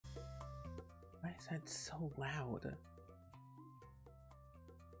that so loud?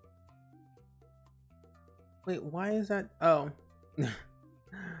 Wait, why is that? Oh.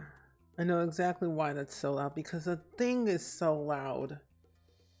 I know exactly why that's so loud, because the thing is so loud.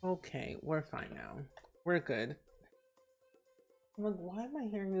 Okay, we're fine now. We're good. I'm like, why am I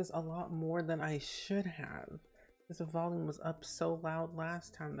hearing this a lot more than I should have? Because the volume was up so loud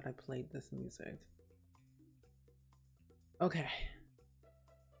last time that I played this music. Okay.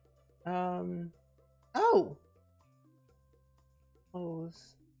 Oh!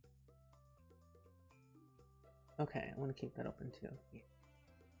 Close. Okay, I want to keep that open too.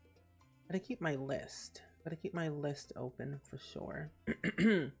 Gotta keep my list. Gotta keep my list open for sure.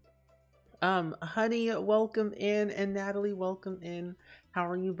 Honey, welcome in, and Natalie, welcome in. How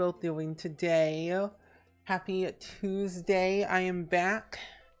are you both doing today? Happy Tuesday. I am back.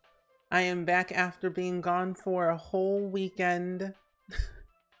 I am back after being gone for a whole weekend.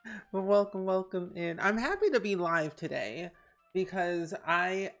 But welcome in. I'm happy to be live today because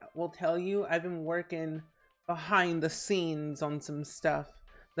I will tell you, I've been working behind the scenes on some stuff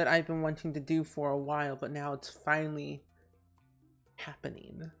that I've been wanting to do for a while, but now it's finally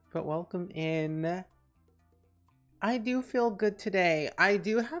happening. But welcome in. I do feel good today. I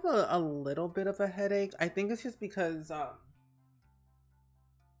do have a little bit of a headache. I think it's just because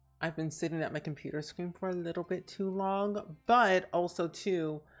I've been sitting at my computer screen for a little bit too long, but also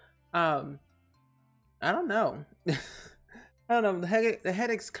too, I don't know. I don't know. The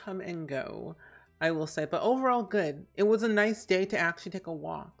headaches come and go, I will say, but overall good. It was a nice day to actually take a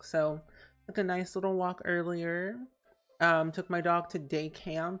walk. So took a nice little walk earlier. Took my dog to day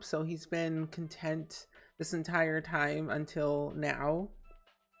camp, so he's been content this entire time until now,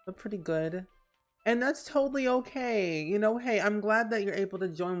 but pretty good. And that's totally okay. You know, hey, I'm glad that you're able to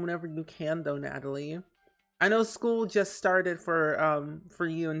join whenever you can though, Natalie. I know school just started for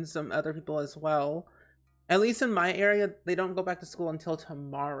you and some other people as well. At least in my area, they don't go back to school until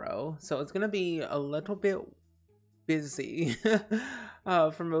tomorrow. So it's gonna be a little bit busy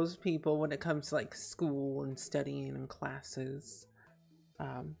for most people when it comes to like school and studying and classes.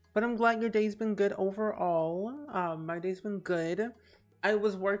 But I'm glad your day's been good overall. My day's been good. I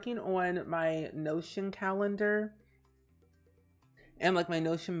was working on my Notion calendar and like my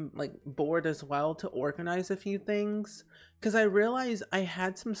Notion like board as well to organize a few things, because I realized I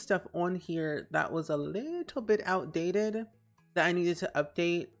had some stuff on here that was a little bit outdated that I needed to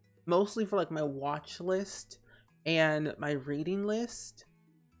update, mostly for like my watch list and my reading list,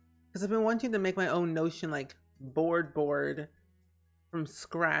 because I've been wanting to make my own Notion like board from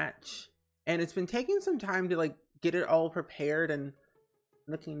scratch, and it's been taking some time to like get it all prepared and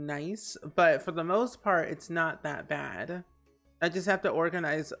looking nice, but for the most part it's not that bad. I just have to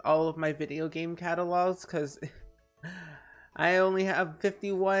organize all of my video game catalogs because I only have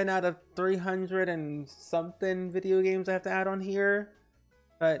 51 out of 300 and something video games I have to add on here,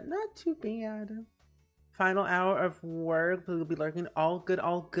 but not too bad. Final hour of work, we'll be lurking. All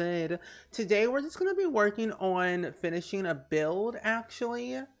good. Today we're just gonna be working on finishing a build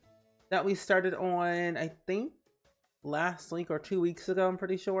actually that we started on, I think last week or 2 weeks ago, I'm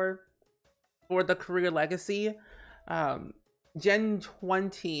pretty sure, for the career legacy. Gen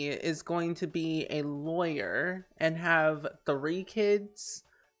 20 is going to be a lawyer and have 3 kids.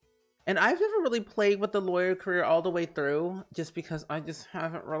 And I've never really played with the lawyer career all the way through, just because I just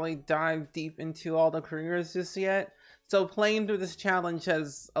haven't really dived deep into all the careers just yet. So playing through this challenge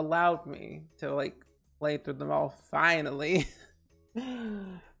has allowed me to like play through them all finally.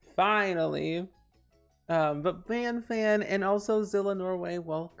 Finally. But fan and also Zilla Norway,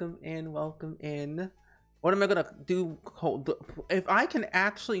 welcome in. What am I gonna do? If I can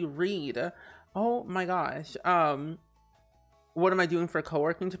actually read, oh my gosh. What am I doing for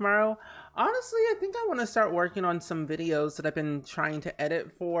co-working tomorrow? Honestly, I think I want to start working on some videos that I've been trying to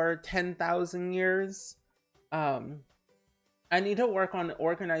edit for 10,000 years. I need to work on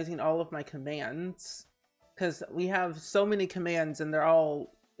organizing all of my commands, because we have so many commands and they're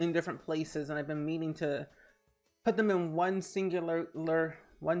all in different places, and I've been meaning to put them in one singular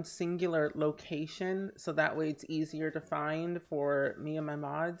location, so that way it's easier to find for me and my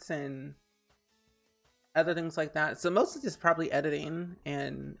mods and other things like that. So mostly just probably editing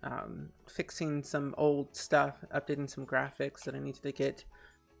and fixing some old stuff, updating some graphics that I need to get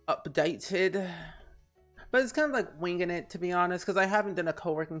updated. But it's kind of like winging it, to be honest, because I haven't done a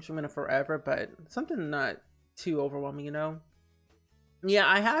co-working stream in forever, but something not too overwhelming, you know? Yeah,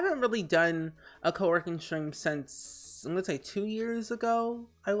 I haven't really done a co-working stream since, I'm gonna say 2 years ago,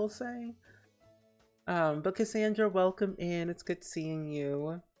 I will say. But Cassandra, welcome in. It's good seeing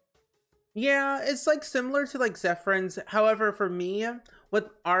you. Yeah, it's like similar to like Zephyrins. However, for me, with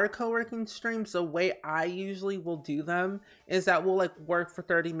our co-working streams, the way I usually will do them is that we'll like work for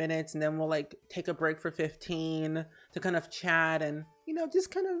 30 minutes and then we'll like take a break for 15 to kind of chat and, you know, just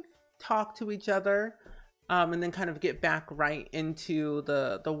kind of talk to each other. And then kind of get back right into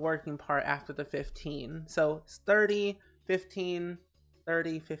the working part after the 15. So it's 30, 15,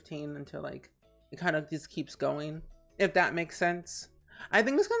 30, 15 until like it kind of just keeps going, if that makes sense. I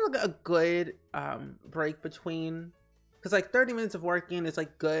think it's kind of like a good break between, because like 30 minutes of working is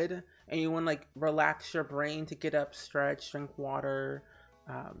like good and you want to like relax your brain to get up, stretch, drink water,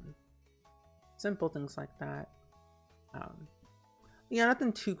 simple things like that. Yeah,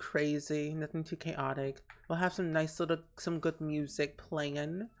 nothing too crazy, nothing too chaotic. We'll have some some good music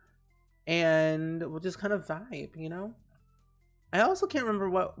playing and we'll just kind of vibe, you know? I also can't remember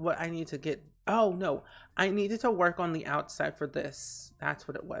what I need to get. Oh no, I needed to work on the outside for this. That's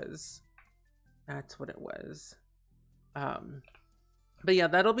what it was. That's what it was. But yeah,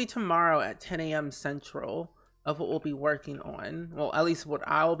 that'll be tomorrow at 10 a.m. Central of what we'll be working on. Well, at least what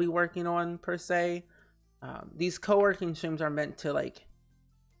I'll be working on per se. These co-working streams are meant to like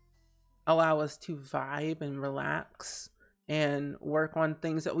allow us to vibe and relax and work on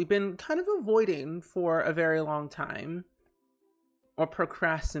things that we've been kind of avoiding for a very long time or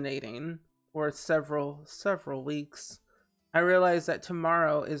procrastinating for several weeks. I realize that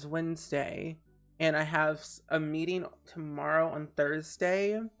tomorrow is Wednesday and I have a meeting tomorrow on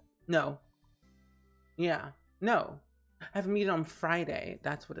Thursday. No. Yeah. No. I have a meeting on Friday.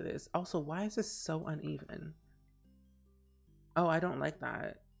 That's what it is. Also, why is this so uneven? Oh, I don't like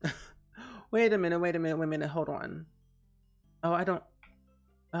that. Wait a minute. Hold on. Oh, I don't.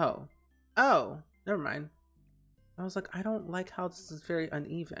 Oh. Oh, never mind. I was like, I don't like how this is very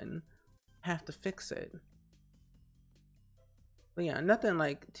uneven. I have to fix it. But yeah, nothing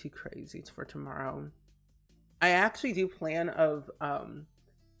like too crazy for tomorrow. I actually do plan of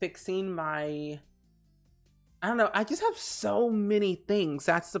fixing my, I don't know, I just have so many things.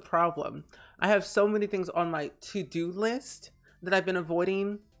 That's the problem. I have so many things on my to-do list that I've been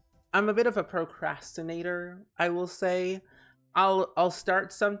avoiding. I'm a bit of a procrastinator, I will say. I'll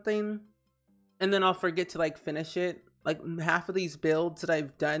start something and then I'll forget to like finish it. Like half of these builds that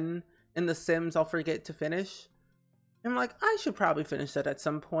I've done in The Sims, I'll forget to finish. I'm like, I should probably finish that at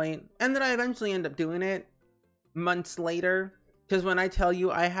some point. And then I eventually end up doing it months later. Because when I tell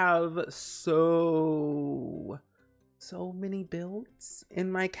you I have so many builds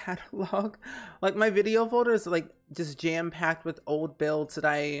in my catalog. Like my video folder is like just jam-packed with old builds that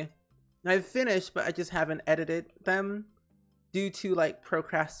I've finished, but I just haven't edited them due to like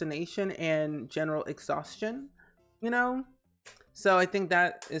procrastination and general exhaustion, you know? So I think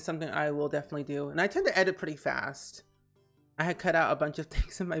that is something I will definitely do. And I tend to edit pretty fast. I had cut out a bunch of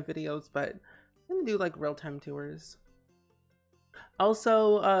things in my videos, but I'm gonna do like real-time tours.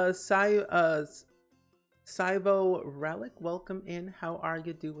 Also, Cybo Relic, welcome in. How are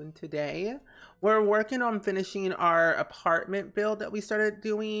you doing today? We're working on finishing our apartment build that we started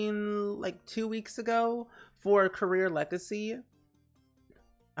doing like 2 weeks ago for Career Legacy.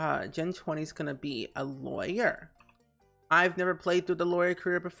 Gen 20 is gonna be a lawyer. I've never played through the lawyer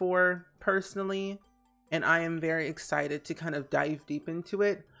career before personally, and I am very excited to kind of dive deep into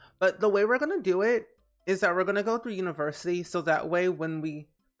it. But the way we're gonna do it is that we're gonna go through university, so that way when we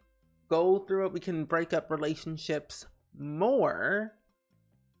go through it, we can break up relationships more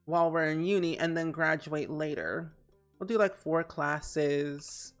while we're in uni and then graduate later. We'll do like 4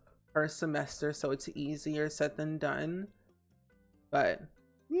 classes per semester, so it's easier said than done. But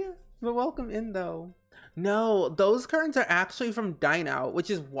yeah, but welcome in though. No, those curtains are actually from Dine Out, which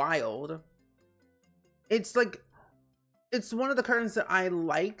is wild. It's like, it's one of the curtains that I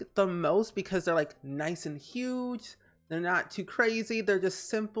like the most because they're like nice and huge. They're not too crazy. They're just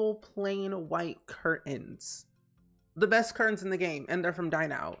simple, plain white curtains. The best curtains in the game, and they're from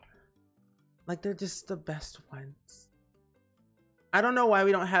Dine Out. Like, they're just the best ones. I don't know why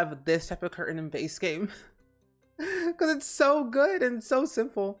we don't have this type of curtain in base game. Because it's so good and so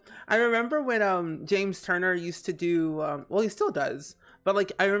simple. I remember when James Turner used to do, well, he still does. But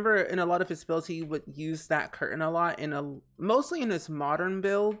like, I remember in a lot of his builds, he would use that curtain a lot, mostly in his modern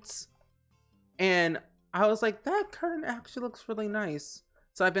builds. And I was like, that curtain actually looks really nice.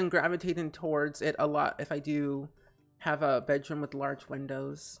 So I've been gravitating towards it a lot if I do have a bedroom with large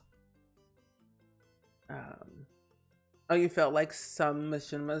windows. Oh, you felt like some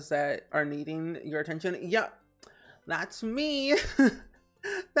machinimas that are needing your attention? Yeah, that's me.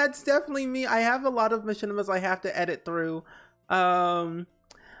 That's definitely me. I have a lot of machinimas I have to edit through.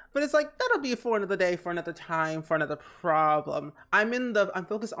 But it's like, that'll be for another day, for another time, for another problem. I'm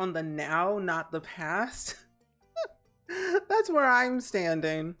focused on the now, not the past. That's where I'm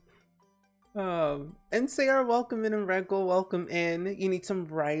standing. And Sarah, welcome in, and Regal, welcome in. You need some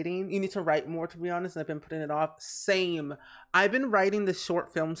writing. You need to write more, to be honest. I've been putting it off. Same. I've been writing the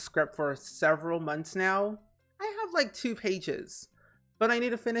short film script for several months now. I have like 2 pages, but I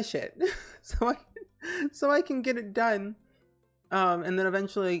need to finish it so I can get it done. And then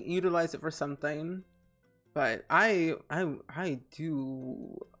eventually utilize it for something. But I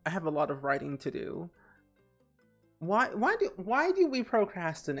have a lot of writing to do. Why do we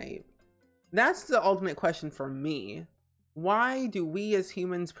procrastinate? That's the ultimate question for me. Why do we as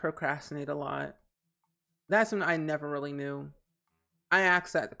humans procrastinate a lot? That's something I never really knew. I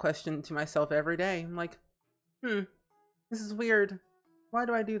ask that question to myself every day. I'm like, this is weird. Why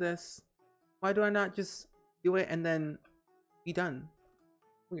do I do this? Why do I not just do it and then be done?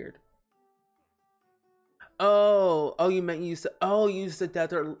 Weird. Oh, you meant use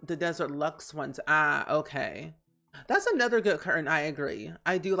the Desert Lux ones. Ah, okay. That's another good curtain. I agree.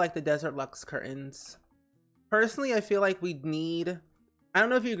 I do like the Desert Lux curtains. Personally, I feel like we need, I don't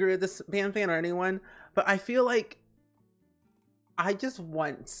know if you agree with this, fan or anyone, but I feel like I just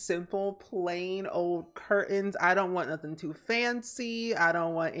want simple, plain old curtains. I don't want nothing too fancy. I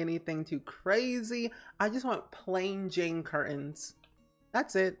don't want anything too crazy. I just want plain Jane curtains.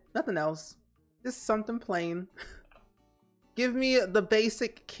 That's it. Nothing else. Just something plain. Give me the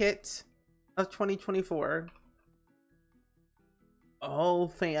basic kit of 2024. Oh,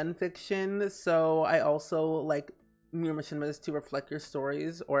 fan fiction. So I also like your mission is to reflect your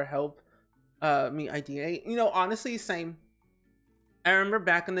stories or help me ideate. You know, honestly, same. I remember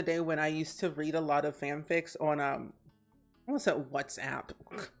back in the day when I used to read a lot of fanfics on what's that, WhatsApp?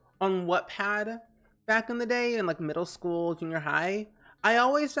 On Wattpad back in the day in like middle school, junior high. I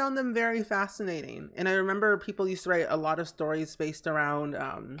always found them very fascinating. And I remember people used to write a lot of stories based around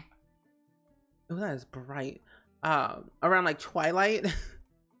oh, that is bright. Around like Twilight. And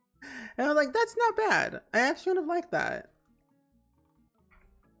I was like, that's not bad. I actually would have liked that.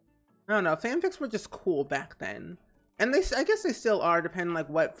 I don't know, fanfics were just cool back then. And I guess they still are, depending like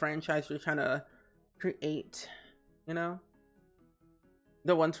what franchise you're trying to create, you know?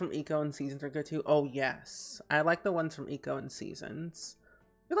 The ones from Eco and Seasons are good too. Oh yes, I like the ones from Eco and Seasons.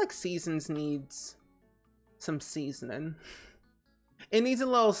 I feel like Seasons needs some seasoning. It needs a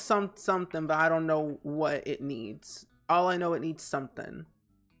little something, but I don't know what it needs. All I know, it needs something.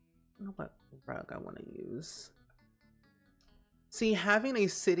 I don't know what rug I want to use. See, having a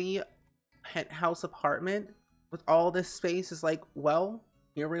city penthouse apartment with all this space is like, well,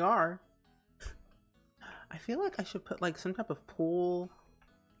 here we are. I feel like I should put like some type of pool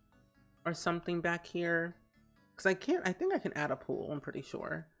or something back here. Because I think I can add a pool, I'm pretty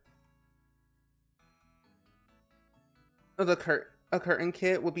sure. Oh, a curtain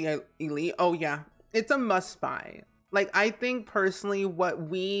kit would be elite. Oh yeah, it's a must buy. Like, I think personally what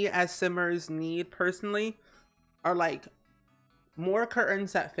we as simmers need personally are like more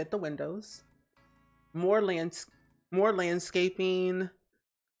curtains that fit the windows, more landscaping.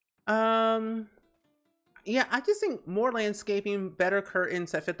 Yeah, I just think more landscaping, better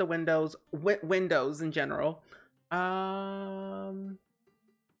curtains that fit the windows, windows in general. I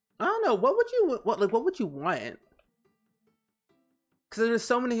don't know. What would you want? Because there's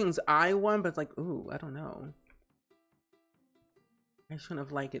so many things I want, but it's like, ooh, I don't know. I shouldn't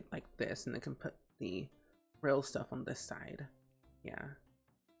have liked it like this, and I can put the real stuff on this side. Yeah.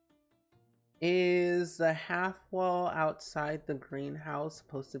 Is the half wall outside the greenhouse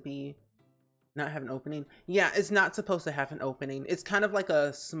supposed to be not have an opening? Yeah, it's not supposed to have an opening. It's kind of like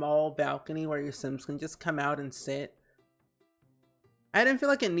a small balcony where your Sims can just come out and sit. I didn't feel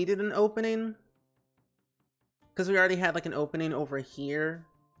like it needed an opening because we already had like an opening over here.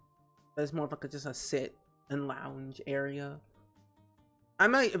 There's more of like just a sit and lounge area. I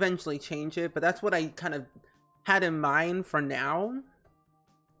might eventually change it, but that's what I kind of had in mind for now.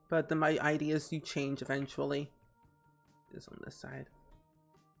 But then my ideas do change eventually. Is on this side.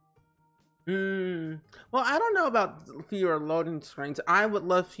 Well, I don't know about fewer loading screens. I would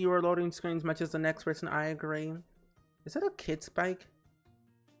love fewer loading screens, much as the next person. I agree. Is that a kid's bike?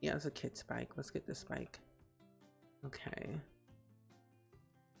 Yeah, it's a kid's bike. Let's get this bike. Okay.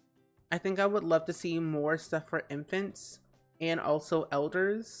 I think I would love to see more stuff for infants and also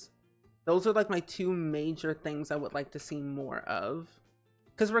elders. Those are like my 2 major things I would like to see more of.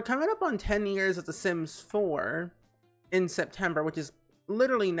 Because we're coming up on 10 years of The Sims 4 in September, which is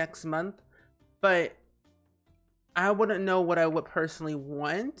literally next month. But I wouldn't know what I would personally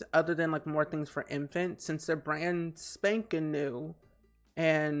want other than like more things for infants, since they're brand spanking new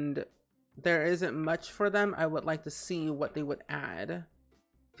and there isn't much for them. I would like to see what they would add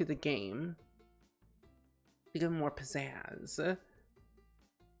to the game. to give more pizzazz.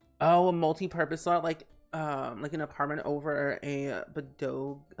 Oh, a multi-purpose lot, like an apartment over a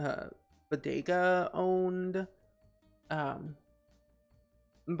bodega owned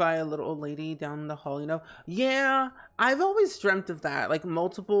by a little old lady down the hall, you know? Yeah, I've always dreamt of that. Like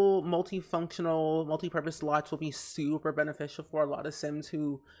multiple multifunctional, multi-purpose lots will be super beneficial for a lot of Sims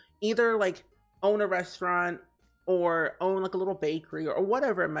who either like own a restaurant or own like a little bakery or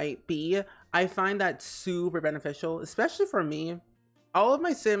whatever it might be. I find that super beneficial, especially for me. All of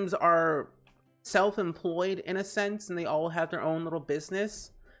my Sims are self-employed in a sense, and they all have their own little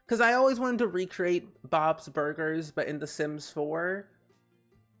business. Because I always wanted to recreate Bob's Burgers, but in The Sims 4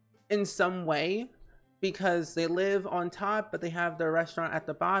 in some way, because they live on top, but they have their restaurant at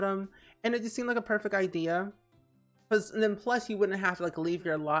the bottom, and it just seemed like a perfect idea. Because then plus you wouldn't have to like leave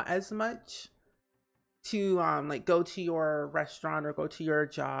your lot as much to like go to your restaurant or go to your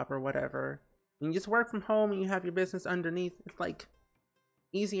job or whatever. You just work from home and you have your business underneath. It's like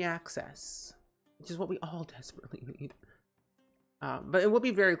easy access, which is what we all desperately need. But it would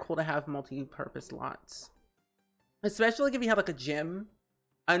be very cool to have multi-purpose lots, especially like if you have like a gym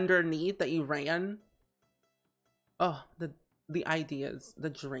underneath that you ran. Oh, the ideas, the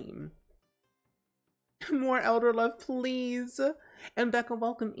dream. More elder love, please. And Becca,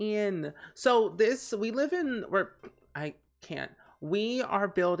 welcome in. So we live in, we are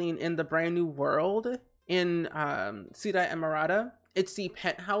building in the brand new world in Ciudad Emirata. It's the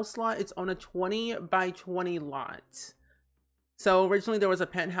penthouse lot. It's on a 20 by 20 lot. So originally there was a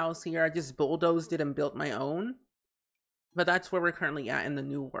penthouse here. I just bulldozed it and built my own. But that's where we're currently at in the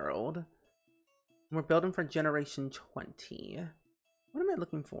new world. We're building for generation 20. What am I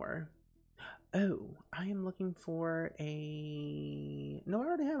looking for? Oh, I am looking for a... No, I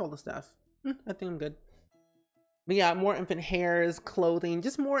already have all the stuff. I think I'm good. But yeah, more infant hairs, clothing,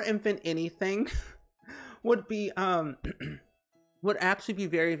 just more infant anything would be, would actually be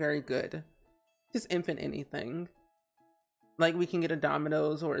very, very good. Just infant anything. Like we can get a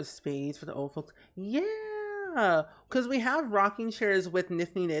Domino's or a Spades for the old folks. Yeah, because we have rocking chairs with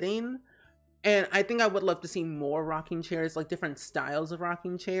Nifty Knitting. And I think I would love to see more rocking chairs, like different styles of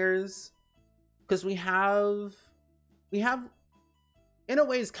rocking chairs. Because we have, in a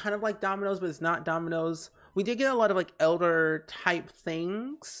way, it's kind of like Domino's, but it's not Domino's. We did get a lot of like elder type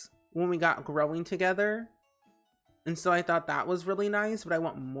things when we got growing together. And so I thought that was really nice, but I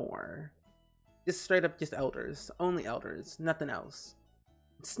want more. Just straight up just elders, only elders, nothing else.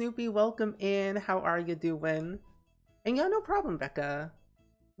 Snoopy, welcome in. How are you doing? And yeah, no problem, Becca.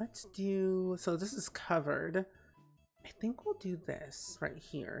 Let's do, so this is covered. I think we'll do this right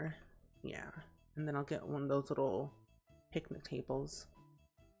here. Yeah. And then I'll get one of those little picnic tables.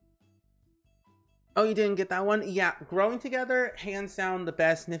 Oh, you didn't get that one? Yeah, growing together, hands down the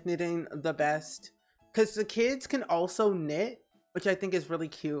best. Knitting, the best. Because the kids can also knit, which I think is really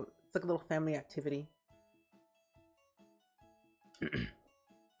cute. It's like a little family activity.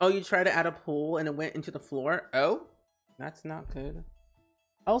 Oh, you tried to add a pool and it went into the floor? Oh, that's not good.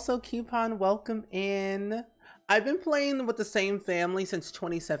 Also, Coupon, welcome in. I've been playing with the same family since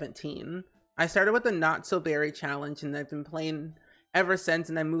 2017. I started with the Not So Berry Challenge and I've been playing ever since,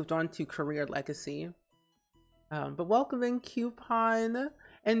 and I moved on to Career Legacy. But welcome in, Coupon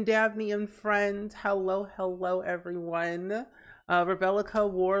and Dabney and friends. Hello, hello, everyone. Rebellica,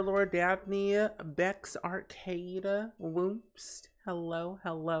 Warlord, Dabney, Bex Arcade, Whoops. Hello,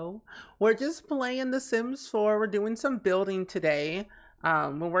 hello. We're just playing The Sims 4. We're doing some building today.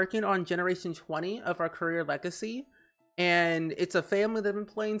 We're working on Generation 20 of our Career Legacy. And it's a family that I've been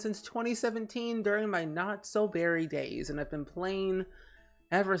playing since 2017 during my Not So Berry days. And I've been playing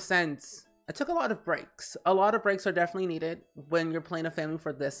ever since. I took a lot of breaks. A lot of breaks are definitely needed when you're playing a family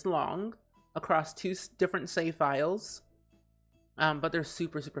for this long across 2 different save files. But they're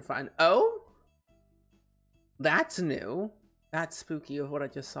super, super fun. Oh, that's new. That's spooky of what I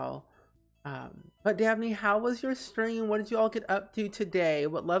just saw. But Dabney, how was your stream? What did you all get up to today?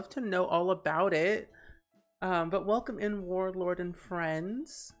 Would love to know all about it. But welcome in, Warlord and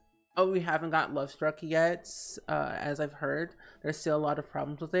friends. Oh, we haven't got Love Struck yet, as I've heard. There's still a lot of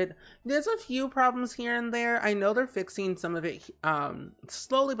problems with it. There's a few problems here and there. I know they're fixing some of it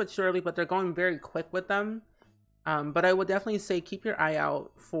slowly but surely, but they're going very quick with them. But I would definitely say keep your eye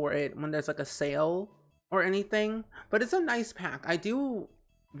out for it when there's like a sale or anything. But it's a nice pack. I do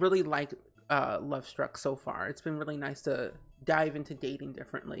really like Love Struck so far. It's been really nice to dive into dating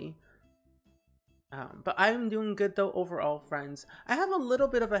differently. But I'm doing good though overall, friends. I have a little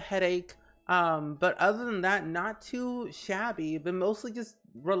bit of a headache, but other than that, not too shabby. Been mostly just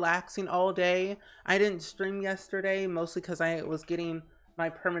relaxing all day. I didn't stream yesterday, mostly because I was getting my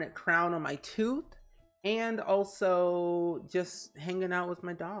permanent crown on my tooth. and also just hanging out with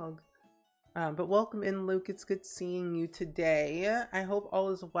my dog. But welcome in, Luke. It's good seeing you today. I hope all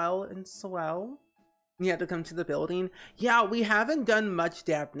is well and swell. You had to come to the building. Yeah, we haven't done much,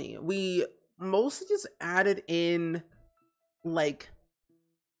 Daphne. We mostly just added in, like,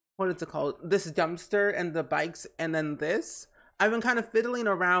 what is it called? This dumpster and the bikes, and then this. I've been kind of fiddling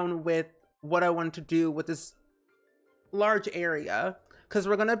around with what I want to do with this large area, because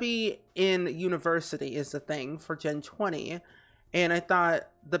we're gonna be in university is the thing for Gen 20. And I thought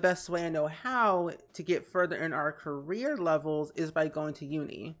the best way I know how to get further in our career levels is by going to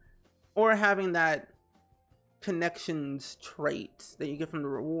uni, or having that connections trait that you get from the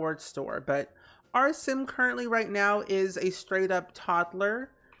reward store. But our sim currently right now is a straight up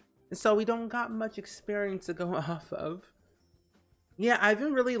toddler, so we don't got much experience to go off of. Yeah, I've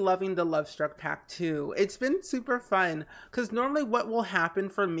been really loving the Love Struck pack too. It's been super fun, because normally what will happen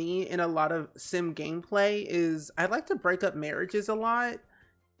for me in a lot of sim gameplay is I like to break up marriages a lot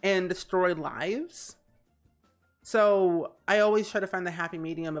and destroy lives. So I always try to find the happy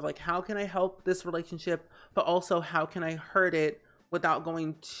medium of, like, how can I help this relationship, but also how can I hurt it without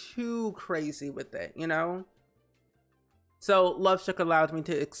going too crazy with it, you know? So Love Struck allowed me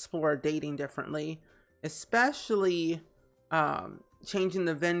to explore dating differently, especially changing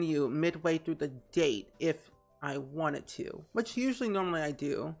the venue midway through the date if I wanted to, which usually normally I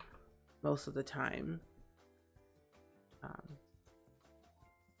do most of the time.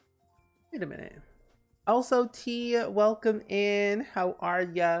 Wait a minute. Also, T, welcome in. How are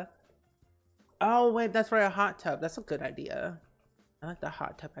ya? Oh, wait, that's right, a hot tub. That's a good idea. I like the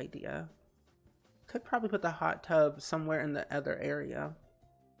hot tub idea. Could probably put the hot tub somewhere in the other area.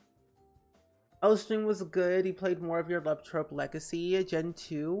 Oh, stream was good. You played more of your Love Trope Legacy, Gen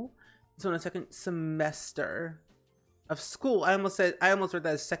 2. It's on the second semester of school. I almost read that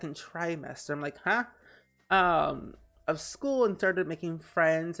as second trimester. I'm like, huh? Of school, and started making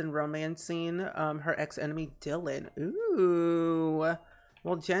friends and romancing her ex-enemy Dylan. Ooh.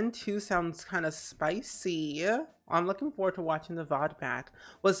 Well, Gen 2 sounds kind of spicy. I'm looking forward to watching the VOD back.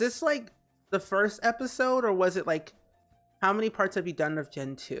 Was this like the first episode, or was it like, how many parts have you done of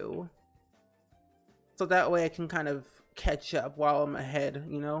Gen 2? So that way I can kind of catch up while I'm ahead,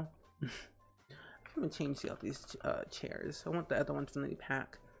 you know? I'm gonna change these chairs. I want the other ones from the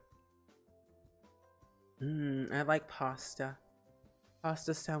pack. I like pasta.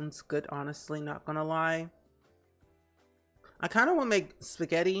 Pasta sounds good, honestly, not gonna lie. I kind of want to make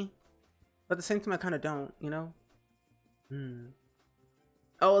spaghetti, but at the same time I kind of don't, you know?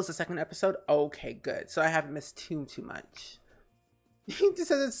 Oh, it's the second episode? Okay, good. So I haven't missed too much. He just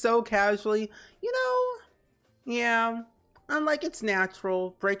says it so casually. You know, yeah. I'm like, it's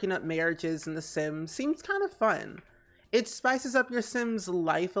natural. Breaking up marriages in The Sims seems kind of fun. It spices up your Sims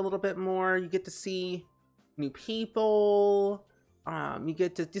life a little bit more. You get to see new people. You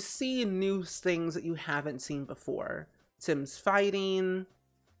get to just see new things that you haven't seen before. Sims fighting.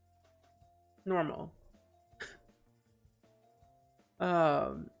 Normal.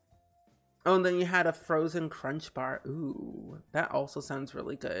 Oh, and then you had a frozen crunch bar. Ooh, that also sounds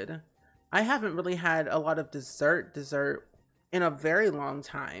really good. I haven't really had a lot of dessert in a very long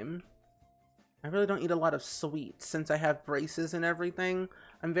time. I really don't eat a lot of sweets since I have braces and everything.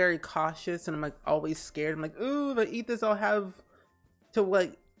 I'm very cautious, and I'm like always scared. I'm like, ooh, if I eat this, I'll have to,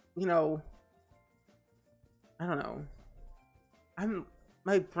 like, you know, I don't know.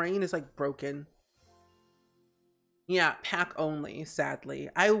 My brain is like broken. Yeah, pack only, sadly.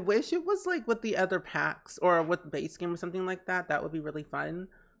 I wish it was like with the other packs or with base game or something like that. That would be really fun.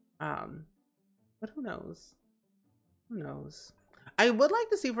 But who knows? Who knows? I would like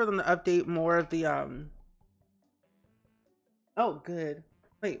to see for them to update more of the Oh, good.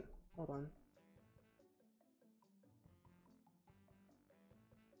 Wait, hold on.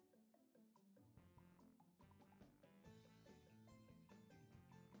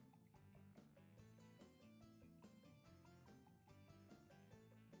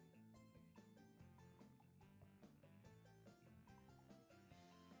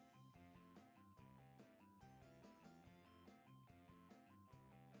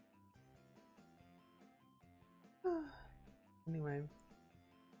 Anyway.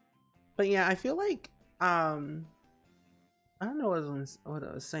 But yeah, I feel like I don't know what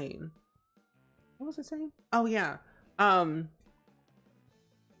I was saying. What was I saying? Oh yeah.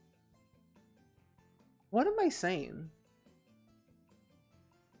 What am I saying?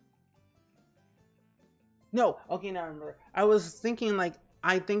 No, okay, now I remember. I was thinking, like,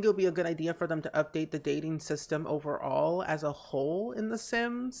 I think it would be a good idea for them to update the dating system overall as a whole in The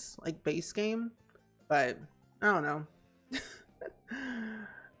Sims, like base game. But I don't know.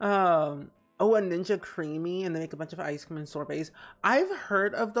 Oh, a Ninja Creamy, and they make a bunch of ice cream and sorbets. I've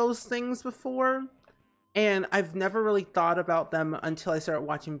heard of those things before, and I've never really thought about them until I started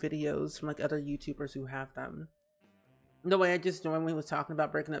watching videos from like other YouTubers who have them. The way I just normally was talking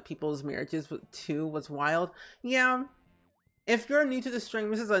about breaking up people's marriages too was wild. Yeah, if you're new to the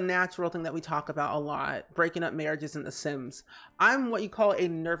stream, this is a natural thing that we talk about a lot, breaking up marriages in The Sims. I'm what you call a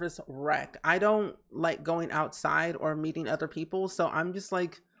nervous wreck. I don't like going outside or meeting other people, so I'm just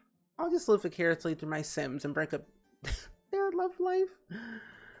like, I'll just live vicariously through my Sims and break up their love life.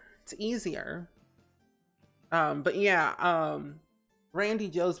 It's easier. But yeah, Randy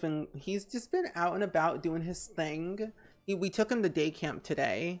Joe's he's just been out and about doing his thing. We took him to day camp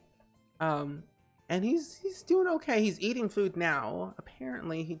today. And he's doing okay. He's eating food now.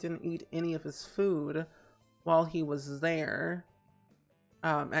 Apparently he didn't eat any of his food while he was there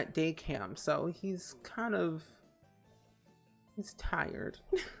at day camp. So he's tired.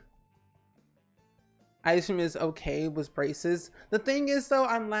 Ice cream is okay with braces. The thing is though,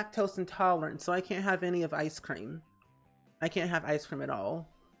 I'm lactose intolerant, so I can't have any of ice cream. I can't have ice cream at all,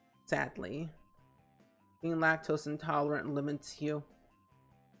 sadly. Being lactose intolerant limits you.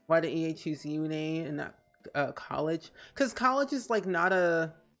 Why did EA choose uni and not college? Because college is like not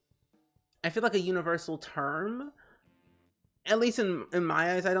I feel like a universal term. At least in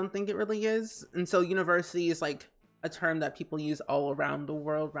my eyes, I don't think it really is. And so university is like a term that people use all around the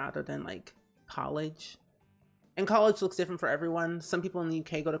world rather than like college. And college looks different for everyone. Some people in the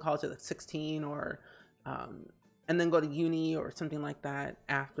UK go to college at like 16 or and then go to uni or something like that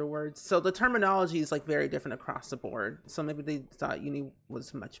afterwards. So the terminology is like very different across the board. So maybe they thought uni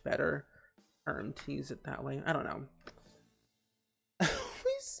was much better term to use it that way. I don't know. We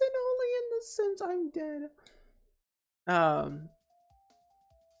sit only in The Sims. I'm dead.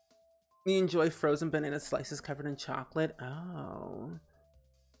 You enjoy frozen banana slices covered in chocolate. Oh.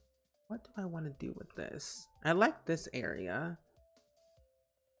 What do I want to do with this? I like this area.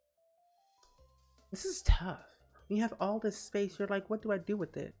 This is tough. You have all this space, you're like, what do I do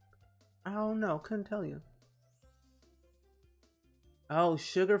with it? I don't know, couldn't tell you. Oh,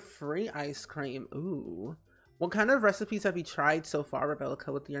 sugar-free ice cream. Ooh. What kind of recipes have you tried so far,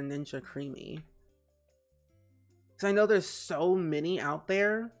 Rebecca, with your Ninja Creamy? Because I know there's so many out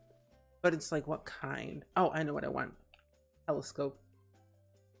there, but it's like, what kind? Oh, I know what I want. Telescope.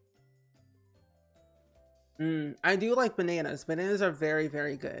 I do like bananas. Bananas are very,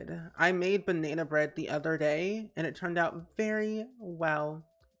 very good. I made banana bread the other day and it turned out very well,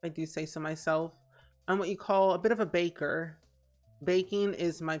 if I do say so myself. I'm what you call a bit of a baker. Baking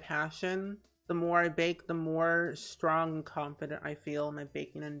is my passion. The more I bake, the more strong and confident I feel in my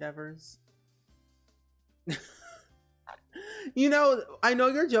baking endeavors. You know, I know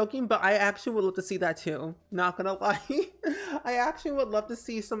you're joking, but I actually would love to see that too. Not gonna lie. I actually would love to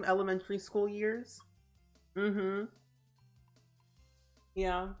see some elementary school years.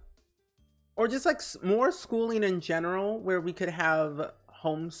 Yeah. Or just like more schooling in general, where we could have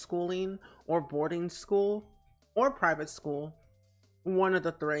homeschooling or boarding school or private school. One of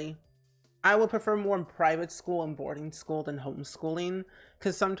the three. I would prefer more private school and boarding school than homeschooling,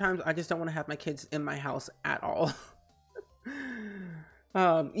 because sometimes I just don't want to have my kids in my house at all.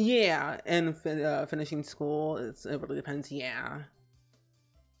 Yeah, and finishing school, it really depends. Yeah.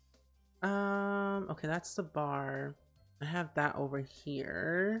 Okay, that's the bar. I have that over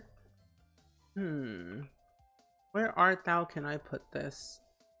here. Where art thou? Can I put this?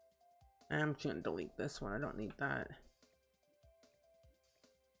 I'm just gonna delete this one. I don't need that.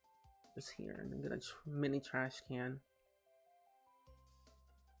 Just here, and then get a mini trash can.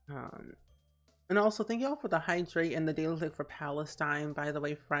 And also thank you all for the hydrate and the daily click for Palestine, by the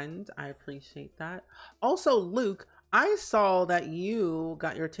way, friend. I appreciate that. Also, Luke, I saw that you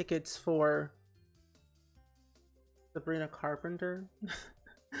got your tickets for Sabrina Carpenter.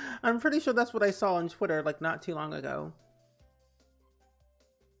 I'm pretty sure that's what I saw on Twitter like not too long ago.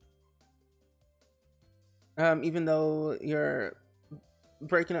 Even though you're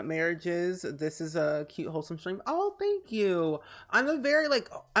breaking up marriages, this is a cute, wholesome stream. Oh, thank you. I'm a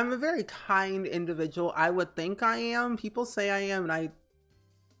very kind individual. I would think I am. People say I am, and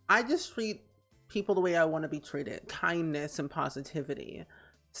I just treat people the way I want to be treated. Kindness and positivity.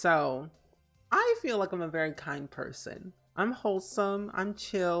 So I feel like I'm a very kind person. I'm wholesome, I'm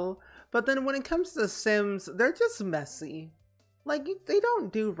chill, but then when it comes to Sims, they're just messy. Like, they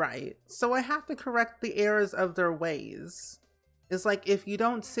don't do right. So I have to correct the errors of their ways. It's like, if you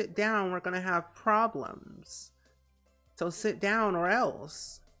don't sit down, we're gonna have problems. So sit down or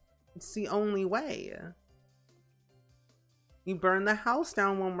else. It's the only way. You burn the house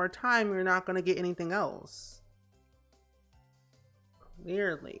down one more time, you're not gonna get anything else.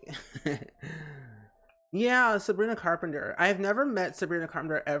 Clearly. Yeah, Sabrina Carpenter. I've never met Sabrina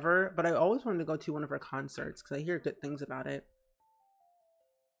Carpenter ever, but I always wanted to go to one of her concerts because I hear good things about it.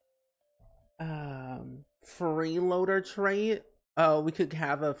 Freeloader trait. We could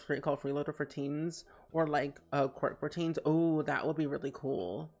have a trait called Freeloader for teens, or like a quirk for teens. Oh, that would be really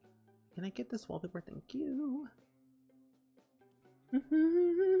cool. Can I get this wallpaper? Thank you.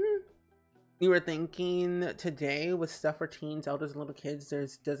 You were thinking today with stuff for teens, elders, and little kids,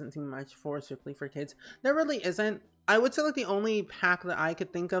 doesn't seem much for strictly for kids. There really isn't. I would say like the only pack that I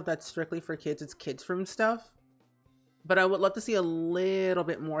could think of that's strictly for kids is kids room stuff. But I would love to see a little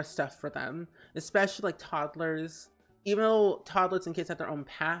bit more stuff for them, especially like toddlers. Even though toddlers and kids have their own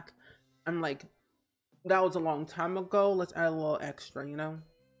pack, I'm like, that was a long time ago. Let's add a little extra, you know?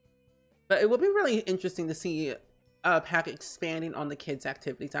 But it would be really interesting to see a pack expanding on the kids'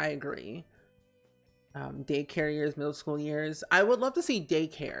 activities. I agree. Daycare years, middle school years. I would love to see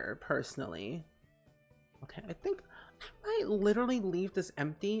daycare personally. Okay, I think I might literally leave this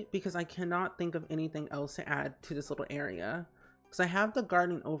empty because I cannot think of anything else to add to this little area. Because I have the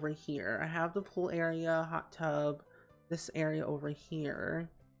garden over here. I have the pool area, hot tub, this area over here.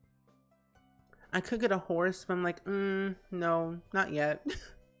 I could get a horse, but I'm like, no, not yet.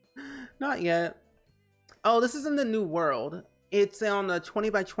 Not yet. Oh, this is in the New World. It's on the 20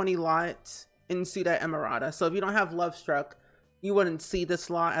 by 20 lot in Ciudad Emirata. So if you don't have Love Struck, you wouldn't see this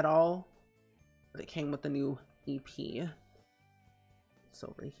lot at all. But it came with the new EP. It's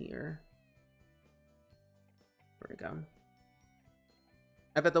over here. There we go.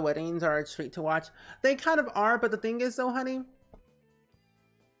 I bet the weddings are a treat to watch. They kind of are, but the thing is though, honey,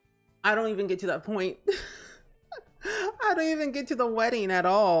 I don't even get to that point. I don't even get to the wedding at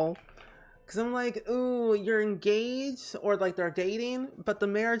all. Because I'm like, ooh, you're engaged or like they're dating, but the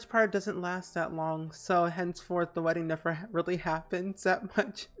marriage part doesn't last that long. So henceforth, the wedding never really happens that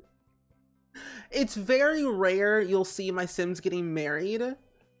much. It's very rare you'll see my Sims getting married.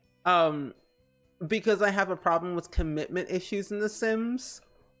 Because I have a problem with commitment issues in The Sims.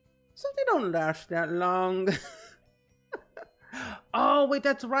 So they don't last that long. Oh, wait,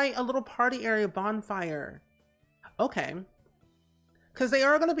 that's right. A little party area bonfire. Okay. Because they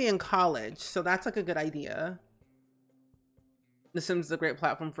are going to be in college, so that's like a good idea. The Sims is a great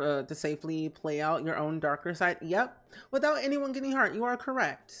platform for to safely play out your own darker side. Yep. Without anyone getting hurt. You are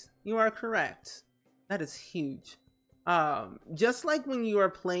correct. You are correct. That is huge. Just like when you are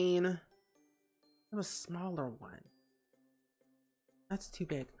playing a smaller one. That's too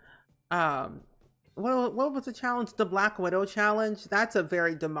big. What was the challenge? The Black Widow challenge? That's a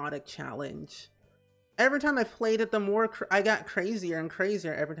very demonic challenge. Every time I played it, the more I got crazier and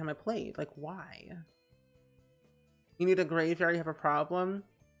crazier every time I played. Like, why? You need a graveyard, you have a problem?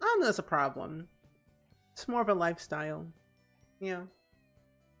 I don't know that's a problem. It's more of a lifestyle. Yeah.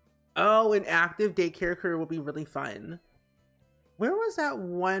 Oh, an active daycare crew will be really fun. Where was that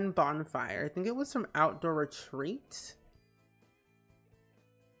one bonfire? I think it was from Outdoor Retreat.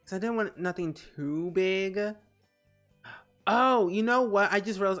 Because I didn't want nothing too big. Oh, you know what? I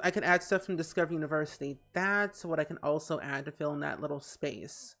just realized I could add stuff from Discovery University. That's what I can also add to fill in that little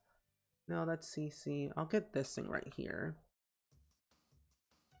space. No, that's CC. I'll get this thing right here.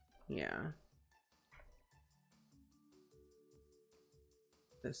 Yeah.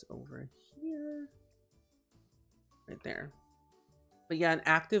 This over here. Right there. But yeah, an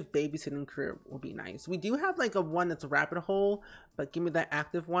active babysitting crew will be nice. We do have like a one that's a rabbit hole, but give me that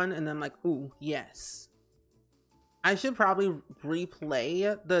active one and then like, ooh, yes. I should probably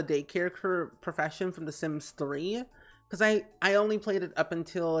replay the daycare crew profession from The Sims 3 because I only played it up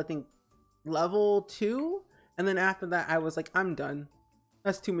until I think level 2, and then after that I was like, I'm done.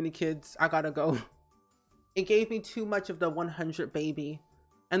 That's too many kids. I gotta go. It gave me too much of the 100 baby,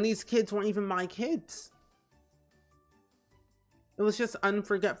 and these kids weren't even my kids. It was just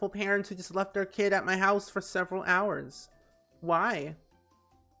unforgetful parents who just left their kid at my house for several hours. Why?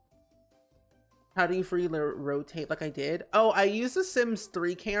 How do you freely rotate like I did? Oh, I used the Sims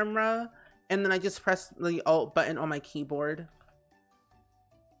 3 camera and then I just pressed the Alt button on my keyboard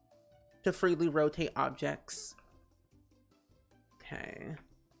to freely rotate objects. Okay.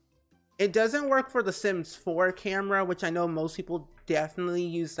 It doesn't work for the Sims 4 camera, which I know most people definitely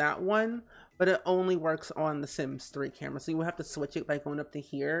use that one, but it only works on the Sims 3 camera. So you would have to switch it by going up to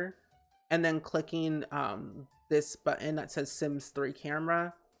here and then clicking this button that says Sims 3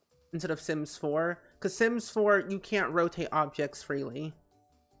 camera instead of Sims 4, because Sims 4 you can't rotate objects freely.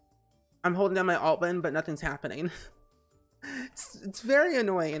 I'm holding down my Alt button but nothing's happening. it's very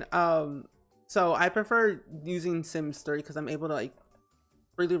annoying. So I prefer using Sims 3 because I'm able to like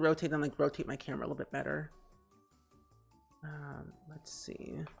freely rotate and like rotate my camera a little bit better. Let's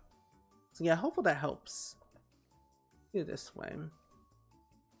see. So yeah, hopefully that helps. Do this way.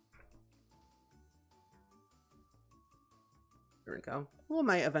 There we go. We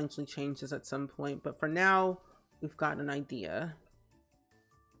might eventually change this at some point, but for now, we've got an idea.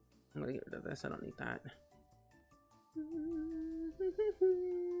 I'm gonna get rid of this. I don't need that.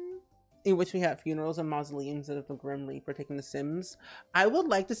 In which we have funerals and mausoleums of the Grim Reaper taking the Sims. I would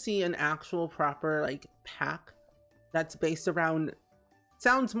like to see an actual proper like pack that's based around,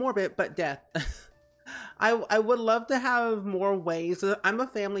 sounds morbid, but death. I would love to have more ways. I'm a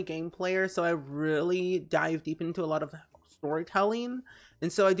family game player, so I really dive deep into a lot of storytelling.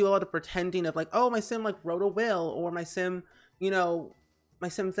 And so I do a lot of pretending of like, oh, my sim like wrote a will, or my sim, you know, my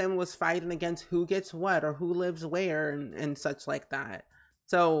sim family was fighting against who gets what or who lives where and such like that.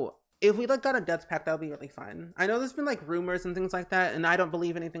 So if we like got a death pack, that would be really fun. I know there's been like rumors and things like that, and I don't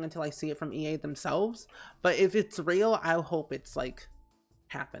believe anything until I see it from EA themselves. But if it's real, I hope it's like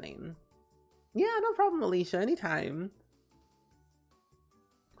happening. Yeah, no problem, Alicia, anytime.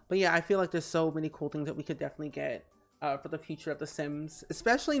 But yeah, I feel like there's so many cool things that we could definitely get for the future of The Sims,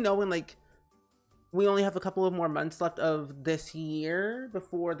 especially knowing like we only have a couple of more months left of this year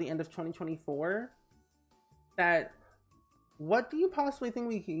before the end of 2024. That, what do you possibly think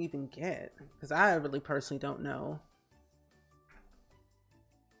we can even get? Because I really personally don't know.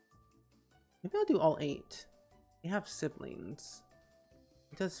 Maybe I'll do all 8. They have siblings.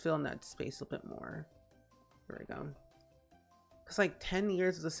 It does fill in that space a bit more. There we go. Because like 10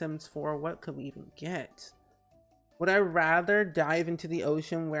 years of The Sims 4, what could we even get? Would I rather dive into the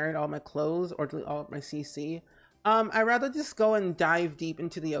ocean wearing all my clothes or delete all of my CC? I'd rather just go and dive deep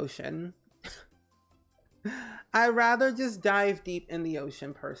into the ocean. I'd rather just dive deep in the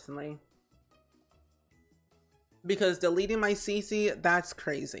ocean, personally. Because deleting my CC, that's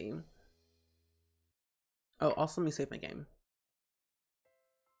crazy. Oh, also let me save my game.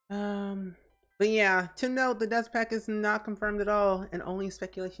 But yeah, to note, the death pack is not confirmed at all, and only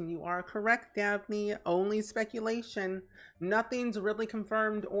speculation. You are correct, Daphne. Only speculation. Nothing's really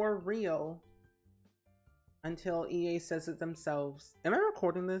confirmed or real until EA says it themselves. Am I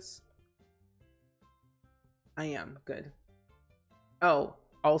recording this? I am. Good. Oh,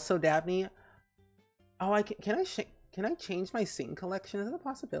 also, Daphne. Oh, can I change my scene collection? Is it a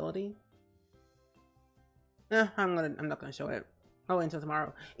possibility? I'm not gonna show it. Oh, until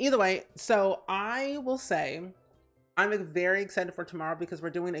tomorrow. Either way, so I will say I'm very excited for tomorrow because we're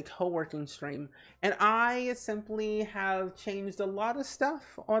doing a co-working stream, and I simply have changed a lot of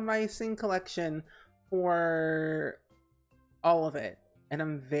stuff on my scene collection for all of it, and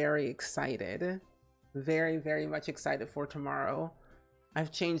I'm very excited. Very, very much excited for tomorrow.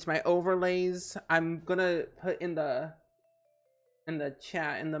 I've changed my overlays. I'm gonna put in the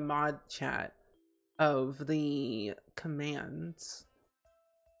chat, in the mod chat, of the commands,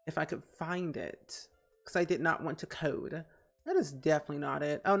 if I could find it, because I did not want to code. That is definitely not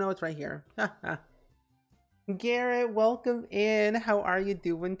it. Oh no, it's right here. Garrett, welcome in. How are you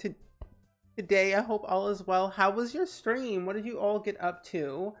doing today? I hope all is well. How was your stream? What did you all get up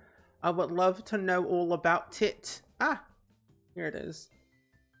to? I would love to know all about it. Ah, here it is.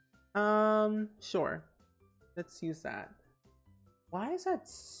 Sure. Let's use that. Why is that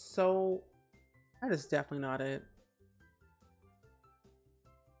so... That is definitely not it.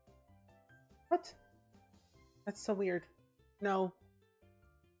 What? That's so weird. No.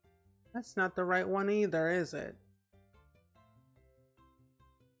 That's not the right one either, is it?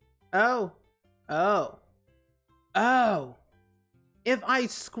 Oh. Oh. Oh. If I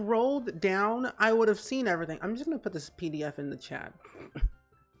scrolled down, I would have seen everything. I'm just gonna put this PDF in the chat.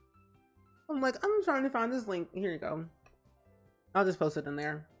 I'm trying to find this link. Here you go. I'll just post it in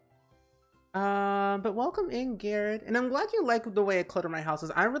there. But welcome in, Garrett. And I'm glad you like the way I clutter my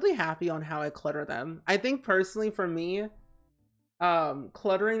houses. I'm really happy on how I clutter them. I think personally for me,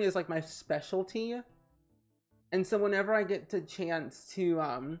 cluttering is like my specialty. And so whenever I get the chance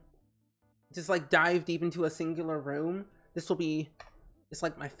to just like dive deep into a singular room, this will be, it's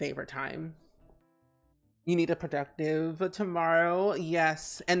like my favorite time. You need a productive tomorrow.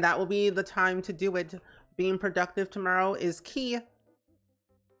 Yes, and that will be the time to do it. Being productive tomorrow is key.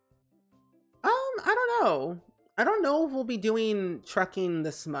 I don't know. I don't know if we'll be doing trucking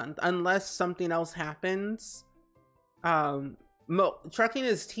this month unless something else happens. Trucking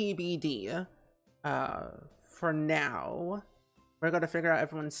is TBD for now. We're going to figure out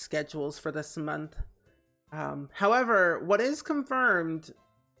everyone's schedules for this month. However, what is confirmed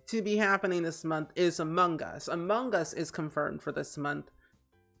to be happening this month is Among Us. Among Us is confirmed for this month.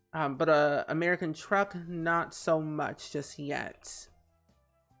 But American Truck, not so much just yet.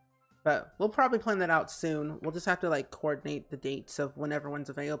 But we'll probably plan that out soon. We'll just have to like coordinate the dates of when everyone's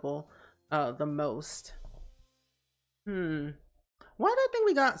available the most. Why do I think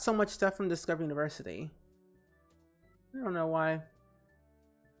we got so much stuff from Discovery University? I don't know why.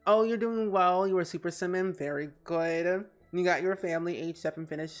 Oh, you're doing well. You were Super Simon. Very good. You got your family aged up and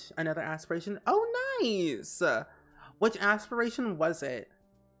finished another aspiration. Oh, nice. Which aspiration was it?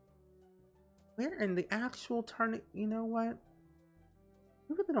 Where in the actual turn? You know what?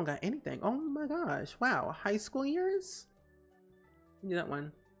 We really don't got anything. Oh my gosh. Wow. High school years? Do that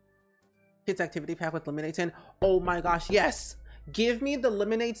one. Kids activity pack with lemonade stand. Oh my gosh. Yes. Give me the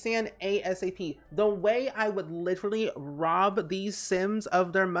lemonade stand ASAP. The way I would literally rob these Sims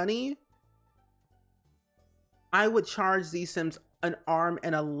of their money, I would charge these Sims an arm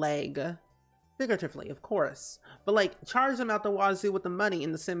and a leg. Figuratively, of course. But like, charge them out the wazoo with the money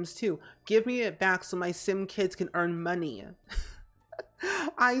in The Sims 2. Give me it back so my Sim kids can earn money.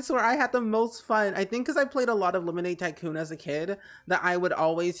 I swear I had the most fun. I think because I played a lot of Lemonade Tycoon as a kid, that I would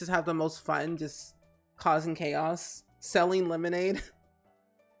always just have the most fun just causing chaos, selling lemonade.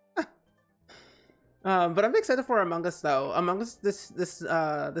 But I'm excited for Among Us though. Among Us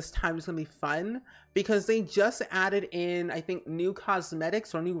this time is gonna be fun because they just added in, I think, new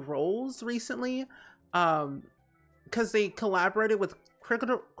cosmetics or new roles recently. Because they collaborated with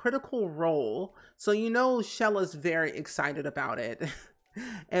Critical Role, so you know Shella's very excited about it.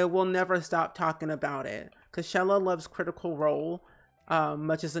 And we'll never stop talking about it because Shella loves Critical Role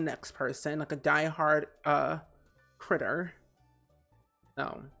much as the next person, like a diehard critter.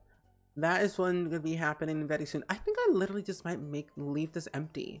 So that is one gonna be happening very soon. I think I literally just might leave this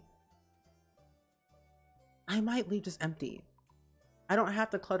empty. I might leave this empty. I don't have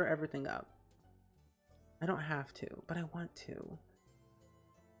to clutter everything up. I don't have to, but I want to.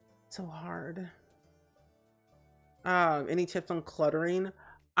 So hard. Any tips on cluttering?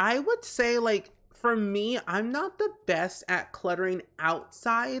 I would say, like, for me, I'm not the best at cluttering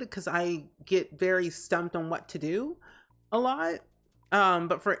outside because I get very stumped on what to do a lot.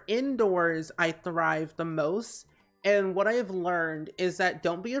 But for indoors, I thrive the most. And what I have learned is that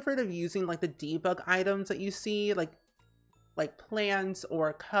don't be afraid of using like the debug items that you see, like plants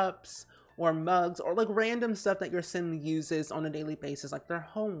or cups or mugs or like random stuff that your sim uses on a daily basis, like their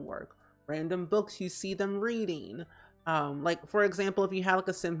homework, random books you see them reading. Like for example, if you had like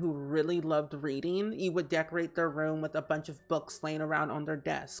a sim who really loved reading, you would decorate their room with a bunch of books laying around on their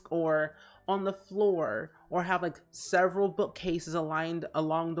desk or on the floor, or have like several bookcases aligned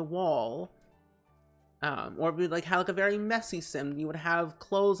along the wall. Or if you like have like a very messy sim, you would have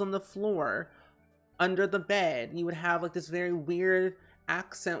clothes on the floor under the bed. You would have like this very weird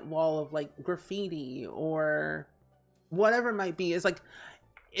accent wall of like graffiti or whatever it might be. It's like,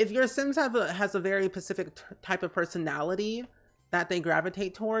 if your Sims has a very specific type of personality that they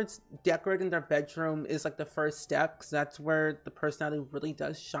gravitate towards, decorating their bedroom is like the first step because that's where the personality really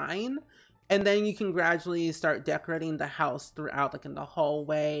does shine. And then you can gradually start decorating the house throughout, like in the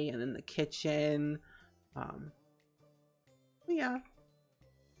hallway and in the kitchen. Yeah.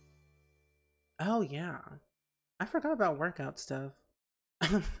 Oh yeah. I forgot about workout stuff.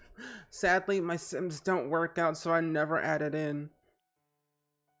 Sadly, my Sims don't work out, so I never add it in.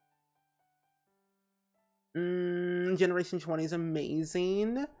 Generation 20 is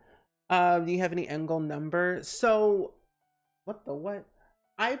amazing. Do you have any end goal number? So, what?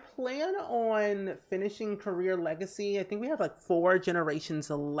 I plan on finishing Career Legacy. I think we have like 4 generations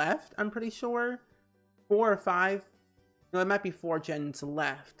left, I'm pretty sure. 4 or 5. No, it might be 4 gens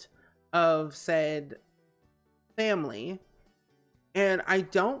left of said family. And I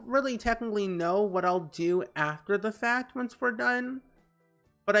don't really technically know what I'll do after the fact once we're done.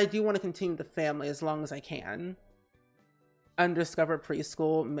 But I do want to continue the family as long as I can. Undiscovered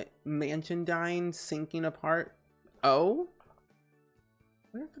preschool, mansion dying, sinking apart. Oh?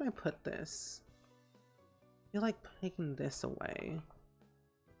 Where can I put this? I feel like taking this away.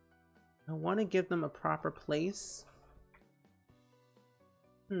 I want to give them a proper place.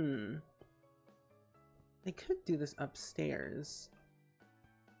 I could do this upstairs.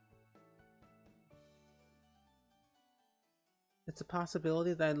 It's a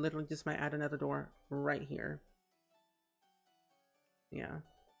possibility that I literally just might add another door right here. Yeah.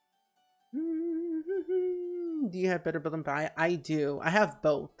 Do you have Better Build and Buy? I do. I have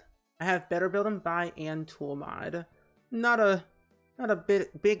both. I have Better Build and Buy and Tool Mod. Not a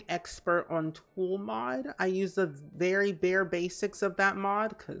big expert on Tool Mod. I use the very bare basics of that mod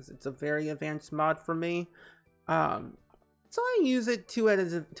because it's a very advanced mod for me. So I use it to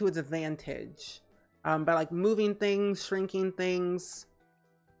its advantage. By like moving things, shrinking things,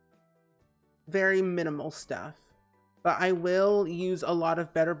 very minimal stuff. but I will use a lot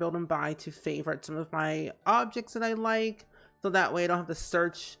of better build and buy to favorite some of my objects that I like, so that way I don't have to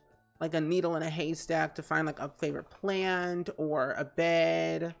search like a needle in a haystack to find like a favorite plant or a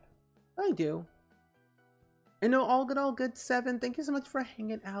bed. I do. And no, all good, Seven. Thank you so much for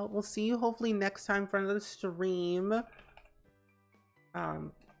hanging out. We'll see you hopefully next time for another stream.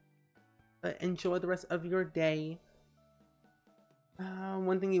 But enjoy the rest of your day.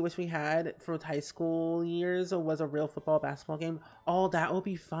 One thing you wish we had for high school years was a real football basketball game. Oh, that would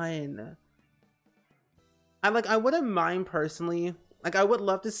be fun. I wouldn't mind personally. Like, I would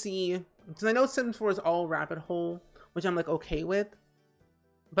love to see, because I know Sims 4 is all rabbit hole, which I'm like okay with.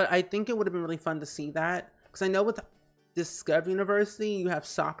 But I think it would have been really fun to see that, because I know with Discovery University you have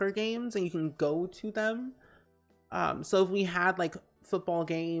soccer games and you can go to them. So if we had like football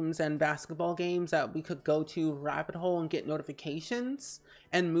games and basketball games that we could go to rabbit hole and get notifications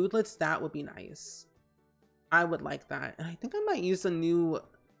and moodlets, that would be nice. I would like that. And I think I might use the new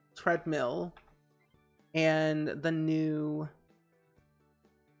treadmill and the new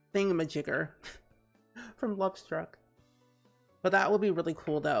thingamajigger from Lovestruck. But that would be really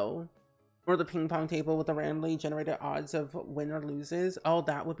cool though. Or the ping pong table with the randomly generated odds of win or loses. Oh,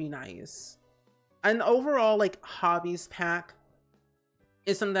 that would be nice. And overall, like, hobbies pack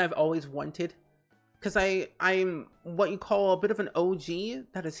is something that I've always wanted, because I'm what you call a bit of an OG.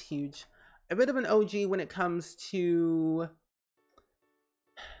 That is huge. A bit of an OG when it comes to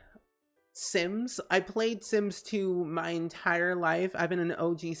Sims. I played Sims 2 my entire life. I've been an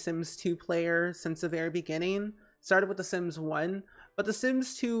OG Sims 2 player since the very beginning. Started with the Sims 1, but the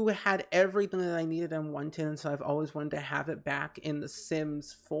Sims 2 had everything that I needed and wanted, and so I've always wanted to have it back in the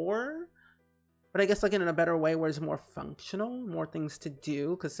Sims 4. But I guess like in a better way where it's more functional, more things to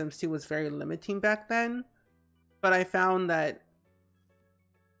do, because Sims 2 was very limiting back then. But I found that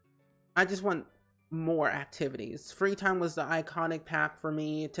I just want more activities. Free time was the iconic pack for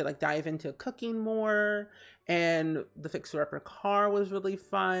me to like dive into cooking more, and the Fixer Upper car was really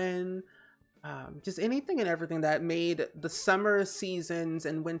fun. Just anything and everything that made the summer seasons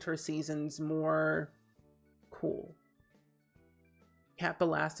and winter seasons more cool.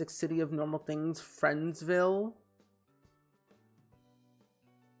 Capelastic City of Normal Things, Friendsville.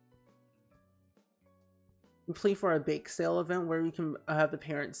 We play for a bake sale event where we can have the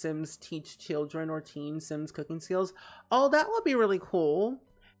parent Sims teach children or teen Sims cooking skills. Oh, that would be really cool.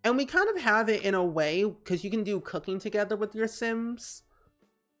 And we kind of have it in a way because you can do cooking together with your Sims.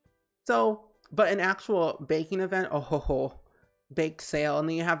 So, but an actual baking event, oh, bake sale. And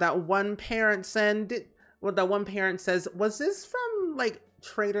then you have that one parent well, that one parent says, was this from like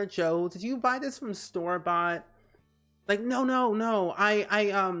Trader Joe's? Did you buy this from store-bought? Like, no.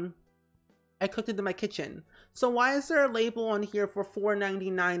 I cooked it in my kitchen. So why is there a label on here for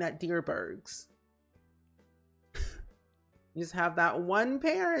 $4.99 at Deerberg's? You just have that one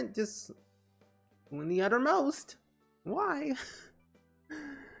parent just doing the uttermost. Why?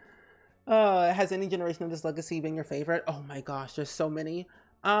 Has any generation of this legacy been your favorite? Oh my gosh, there's so many.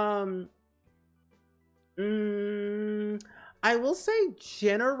 I will say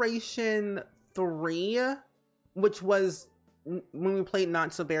Generation 3, which was when we played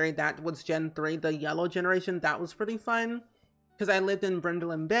Not So Berry, that was Gen 3, the yellow generation. That was pretty fun because I lived in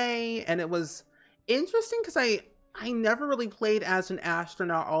Brindleton Bay, and it was interesting because I never really played as an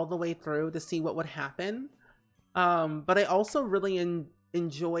astronaut all the way through to see what would happen. But I also really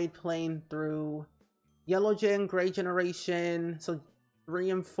enjoyed playing through Yellow Gen, Gray Generation, so 3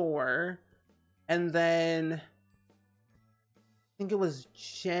 and 4. And then I think it was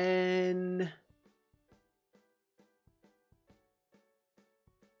Gen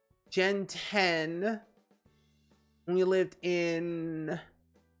 10 when we lived in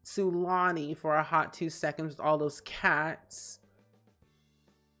Sulani for a hot 2 seconds with all those cats.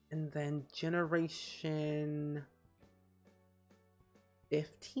 And then Generation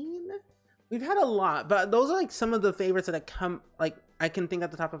 15? We've had a lot, but those are like some of the favorites that I can think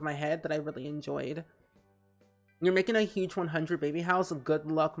at the top of my head that I really enjoyed. You're making a huge 100 baby house. Good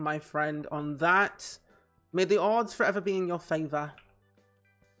luck, my friend, on that. May the odds forever be in your favor.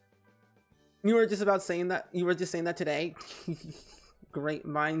 You were just about saying that. You were just saying that today. Great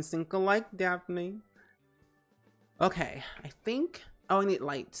minds think alike, Daphne. Okay, I think... Oh, I need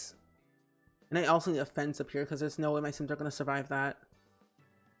lights. And I also need a fence up here because there's no way my Sims are going to survive that.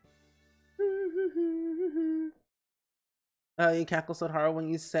 You cackled so hard when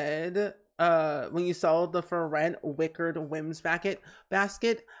you said, when you saw the for rent Wickered Whims basket.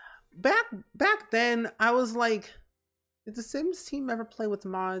 Back then, I was like, did the Sims team ever play with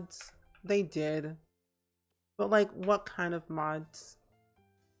mods? They did. But like, what kind of mods?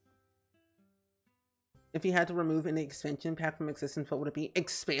 If you had to remove any expansion pack from existence, what would it be?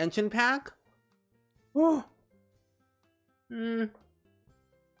 Expansion pack? Oh. Hmm.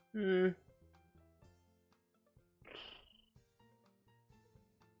 Hmm.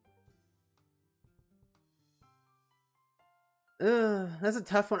 That's a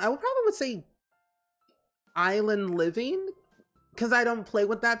tough one. I would say Island Living, because I don't play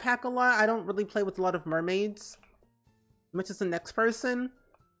with that pack a lot. I don't really play with a lot of mermaids, much as the next person.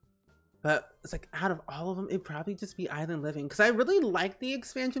 But it's like, out of all of them, it'd probably just be Island Living, because I really like the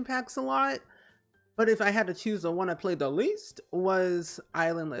expansion packs a lot. But if I had to choose the one I played the least, was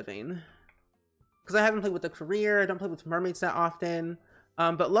Island Living. Because I haven't played with the career, I don't play with mermaids that often.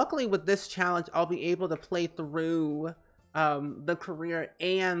 But luckily with this challenge, I'll be able to play through the career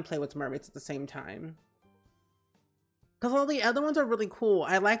and play with mermaids at the same time. Because all the other ones are really cool.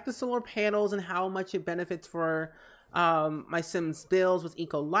 I like the solar panels and how much it benefits for my Sims builds with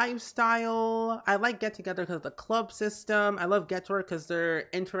eco lifestyle. I like Get Together because of the club system. I love Get to Work because they're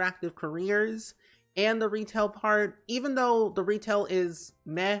interactive careers. And the retail part, even though the retail is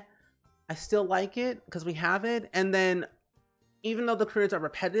meh, I still like it because we have it. And then even though the careers are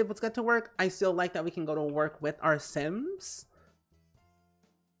repetitive with Get to Work, I still like that we can go to work with our Sims.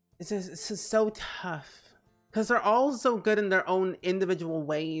 It's just so tough because they're all so good in their own individual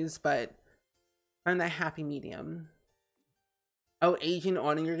ways, but are in that happy medium. Oh, aging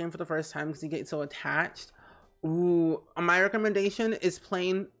on in your game for the first time because you get so attached. Ooh, my recommendation is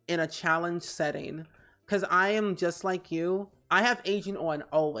playing in a challenge setting because I am just like you. I have aging on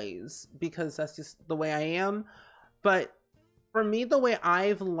always because that's just the way I am. But for me, the way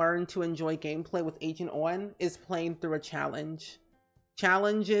I've learned to enjoy gameplay with aging on is playing through a challenge.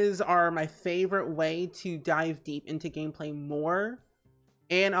 Challenges are my favorite way to dive deep into gameplay more.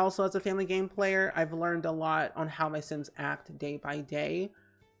 And also as a family game player, I've learned a lot on how my Sims act day by day.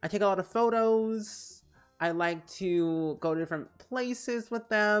 I take a lot of photos. I like to go to different places with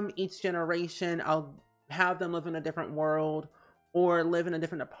them. Each generation, I'll have them live in a different world or live in a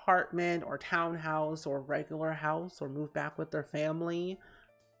different apartment or townhouse or regular house or move back with their family.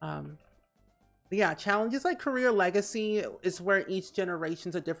 But yeah, challenges like Career Legacy is where each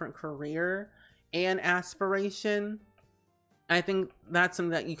generation's a different career and aspiration. I think that's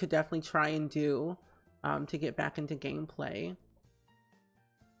something that you could definitely try and do to get back into gameplay.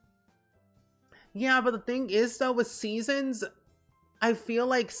 Yeah, but the thing is though, with Seasons, I feel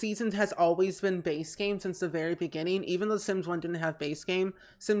like Seasons has always been base game since the very beginning. Even though Sims 1 didn't have base game,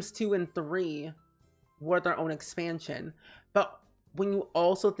 Sims 2 and 3 were their own expansion. But when you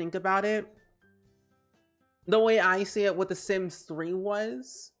also think about it, the way I see it, what the Sims 3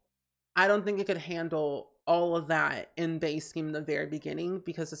 was, I don't think it could handle all of that in base game in the very beginning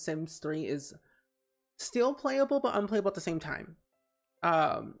because the Sims 3 is still playable but unplayable at the same time.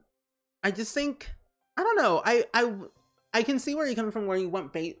 I just think, I don't know, I can see where you're coming from, where you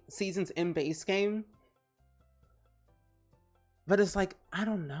want Seasons in base game, but it's like, I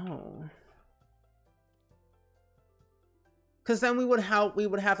don't know, because then we would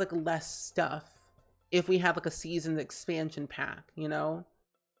have like less stuff if we have like a Seasons expansion pack, you know?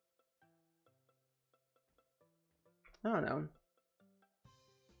 I don't know.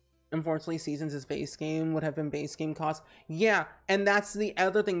 Unfortunately, Seasons' is base game would have been base game cost. Yeah, and that's the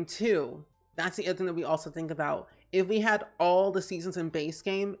other thing too. That's the other thing that we also think about. If we had all the Seasons in base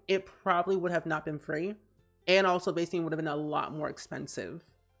game, it probably would have not been free. And also base game would have been a lot more expensive.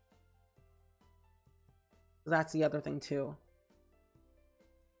 That's the other thing too.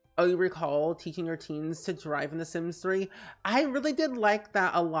 Oh, you recall teaching your teens to drive in The Sims 3? I really did like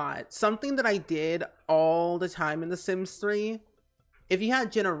that a lot. Something that I did all the time in The Sims 3. If you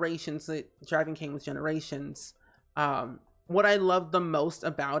had generations, the driving came with generations. What I loved the most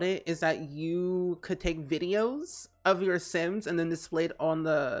about it is that you could take videos of your Sims and then display it on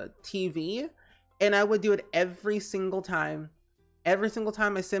the TV. And I would do it every single time. Every single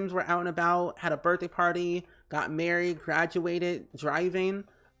time my Sims were out and about, had a birthday party, got married, graduated, driving,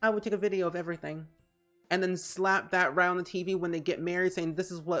 I would take a video of everything. And then slap that right on the TV when they get married, saying,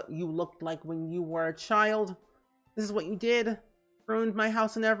 this is what you looked like when you were a child. This is what you did. Ruined my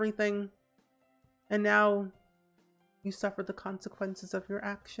house and everything. And now you suffer the consequences of your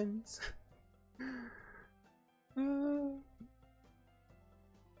actions. Yeah,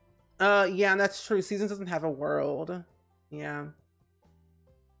 that's true. Seasons doesn't have a world. Yeah.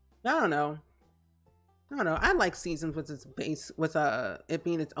 I don't know. I like Seasons with its base, with it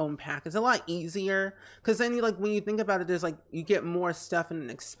being its own pack. It's a lot easier because then you, like, when you think about it, there's like, you get more stuff in an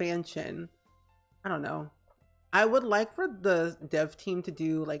expansion. I don't know. I would like for the dev team to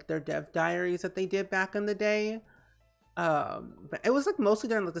do like their dev diaries that they did back in the day. But it was like mostly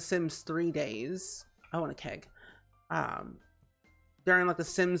during like the Sims 3 days. I want a keg. During like the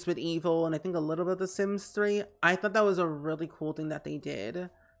Sims Medieval and I think a little bit of the Sims 3, I thought that was a really cool thing that they did.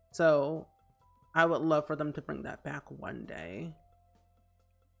 So I would love for them to bring that back one day.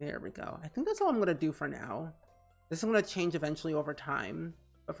 There we go. I think that's all I'm gonna do for now. This is gonna change eventually over time,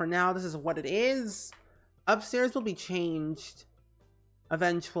 but for now, this is what it is. Upstairs will be changed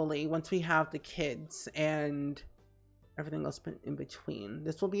eventually once we have the kids and everything else in between.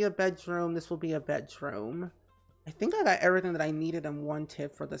 This will be a bedroom. This will be a bedroom. I think I got everything that I needed and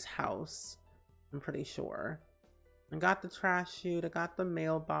wanted for this house. I'm pretty sure. I got the trash chute. I got the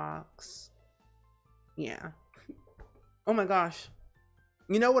mailbox. Yeah. Oh my gosh.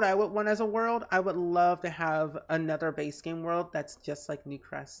 You know what I would want as a world? I would love to have another base game world that's just like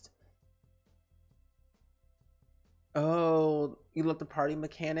Newcrest. Oh, you love the party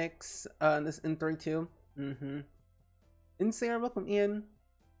mechanics in 3-2? And Sarah, welcome in.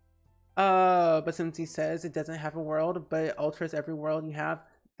 But since he says it doesn't have a world, but it alters every world you have,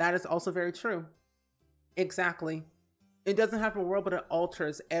 that is also very true. Exactly. It doesn't have a world, but it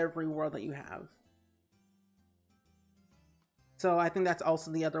alters every world that you have. So I think that's also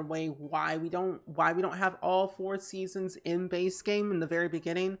the other way why we don't have all 4 seasons in base game in the very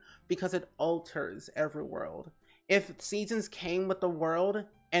beginning, because it alters every world. If seasons came with the world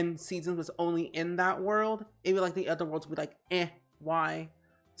and seasons was only in that world, it'd be like the other worlds would be like, why?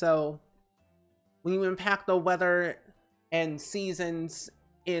 So when you impact the weather and seasons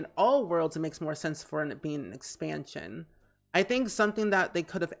in all worlds, it makes more sense for it being an expansion. I think something that they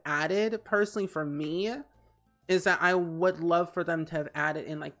could have added, personally for me, is that I would love for them to have added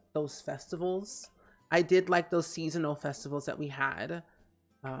in like those festivals. I did like those seasonal festivals that we had.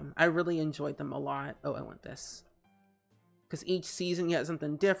 I really enjoyed them a lot. Oh, I want this. Because each season you had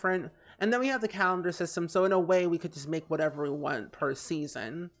something different. And then we have the calendar system. So in a way, we could just make whatever we want per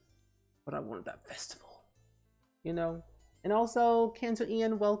season. But I wanted that festival, you know? And also, Cancer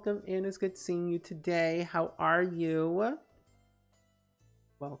Ian, welcome in. It's good seeing you today. How are you?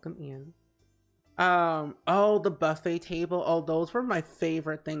 Welcome in. Oh, the buffet table. Oh, those were my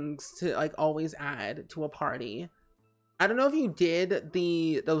favorite things to like always add to a party. I don't know if you did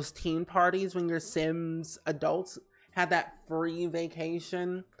those teen parties when your Sims adults had that free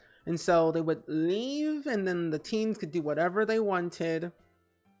vacation, and so they would leave and then the teens could do whatever they wanted.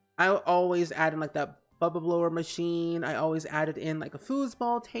 I always added like that bubble blower machine. I always added in like a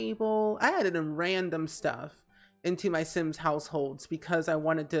foosball table. I added in random stuff into my Sims households because I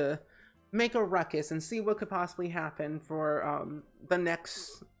wanted to make a ruckus and see what could possibly happen for the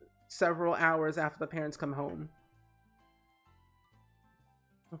next several hours after the parents come home.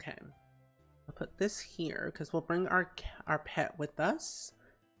 Okay, I'll put this here because we'll bring our pet with us,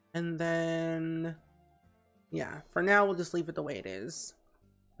 and then yeah, for now we'll just leave it the way it is.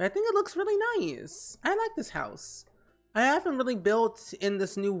 But I think it looks really nice. I like this house. I haven't really built in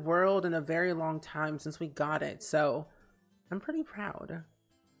this new world in a very long time since we got it, so I'm pretty proud.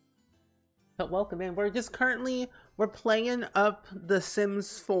 But welcome in. We're playing up The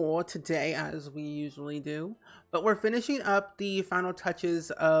Sims 4 today, as we usually do. But we're finishing up the final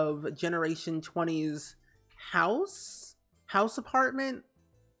touches of Generation 20's house apartment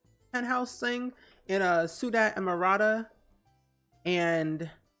and house thing in Sudat and Murata. And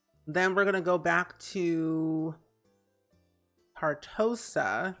then we're gonna go back to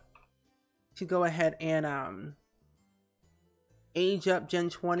Tartosa to go ahead and age up Gen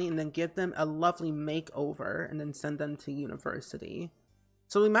 20 and then give them a lovely makeover and then send them to university.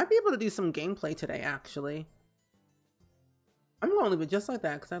 So we might be able to do some gameplay today, actually. I'm gonna leave it just like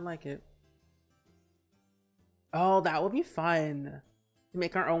that because I like it. Oh, that would be fun. To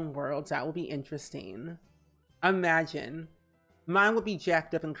make our own worlds, that would be interesting. Imagine. Mine would be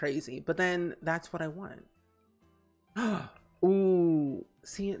jacked up and crazy, but then that's what I want. Ooh,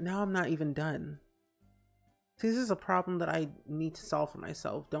 see, now I'm not even done. See, this is a problem that I need to solve for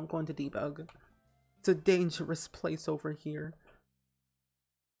myself. Don't go into debug. It's a dangerous place over here.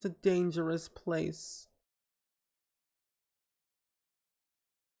 It's a dangerous place.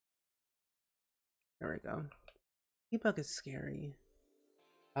 There we go. Debug is scary.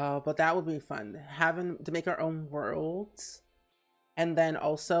 But that would be fun. Having to make our own worlds. And then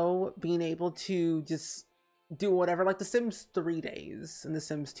also being able to just do whatever, like The Sims 3 days and The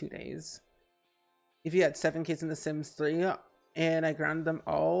Sims 2 days. If you had 7 kids in The Sims 3 and I grounded them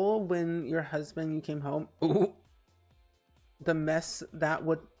all when your husband, you came home. Ooh. The mess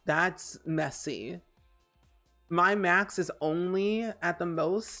that's messy. My max is only at the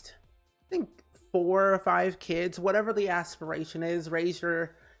most, I think 4 or 5 kids, whatever the aspiration is. Raise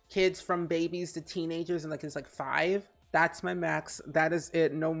your kids from babies to teenagers and like it's like 5. That's my max. That is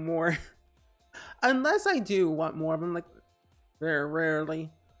it. No more. Unless I do want more of them, like very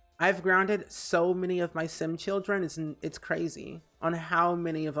rarely. I've grounded so many of my sim children, it's crazy on how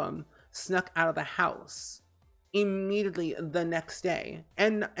many of them snuck out of the house immediately the next day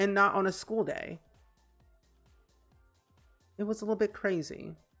and not on a school day. It was a little bit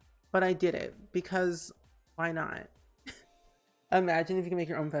crazy, but I did it because why not? Imagine if you can make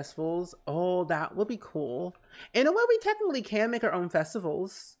your own festivals. Oh, that would be cool. In a way, we technically can make our own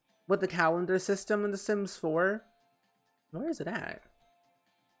festivals with the calendar system in The Sims 4. Where is it at?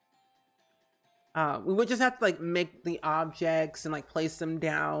 We would just have to like make the objects and like place them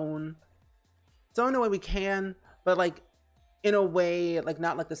down. So in a way we can, but like in a way like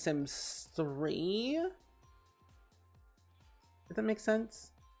not like The Sims 3. Does that make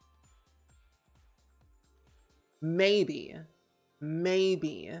sense? Maybe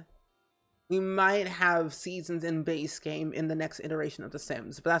we might have seasons in base game in the next iteration of The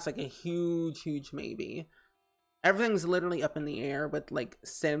Sims, but that's like a huge maybe. Everything's literally up in the air with like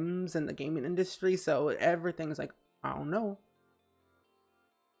Sims and the gaming industry, so everything's like, I don't know.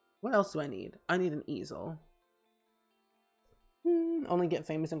 What else do I need? I need an easel. Only get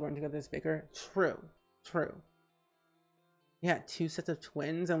famous and growing together is bigger. True. Yeah, 2 sets of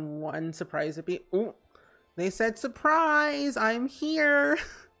twins and 1 surprise would be. Ooh, they said surprise! I'm here!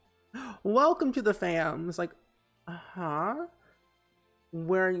 Welcome to the fam. It's like,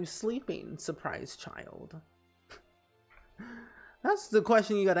 where are you sleeping, surprise child? That's the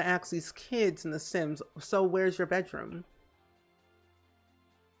question you gotta ask these kids in The Sims. So where's your bedroom?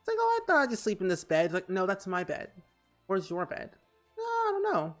 It's like, oh, I thought I'd just sleep in this bed. Like, no, that's my bed. Where's your bed? Oh, I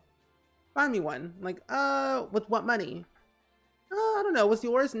don't know. Find me one. Like, with what money? I don't know. What's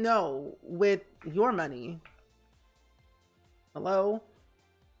yours? No, with your money. Hello?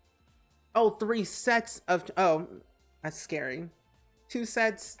 Oh, 3 sets of, oh, that's scary. 2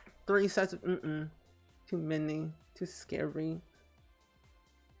 sets, 3 sets of, too many, too scary.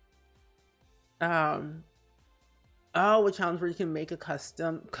 Oh, a challenge where you can make a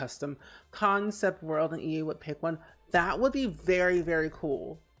custom concept world and EA would pick one. That would be very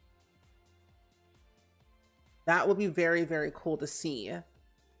cool. That would be very cool to see.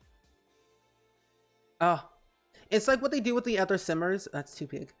 Oh, it's like what they do with the other simmers. That's too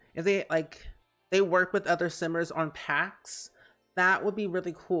big. If they like, they work with other simmers on packs, that would be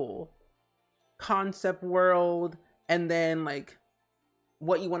really cool. Concept world, and then like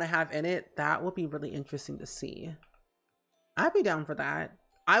what you want to have in it, that would be really interesting to see. I'd be down for that.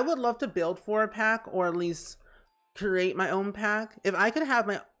 I would love to build for a pack, or at least create my own pack. If I could have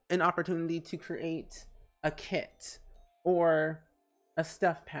an opportunity to create a kit or a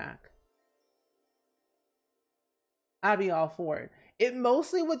stuff pack, I'd be all for it. It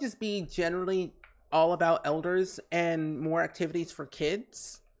mostly would just be generally all about elders and more activities for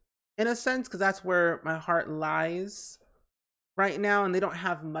kids, in a sense, because that's where my heart lies right now, and they don't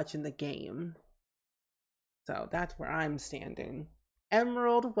have much in the game. So that's where I'm standing.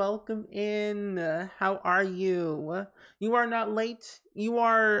 Emerald, welcome in. How are you? You are not late. You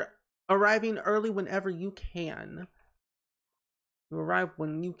are arriving early whenever you can. You arrive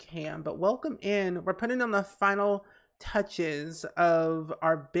when you can, but welcome in. We're putting on the final touches of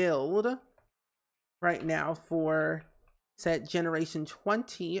our build right now for set generation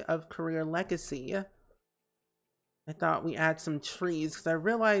 20 of Career Legacy. I thought we add some trees because I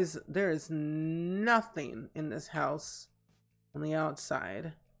realize there is nothing in this house on the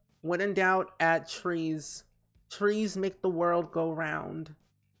outside. When in doubt, add trees. Trees make the world go round.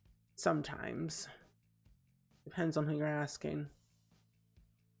 Sometimes. Depends on who you're asking.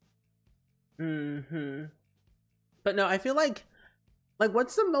 But no, I feel like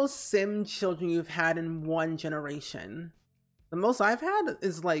what's the most sim children you've had in one generation? The most I've had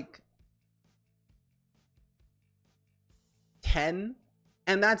is like 10,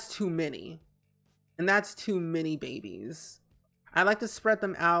 and that's too many. And that's too many babies. I like to spread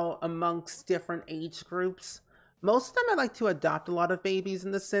them out amongst different age groups. Most of them I like to adopt a lot of babies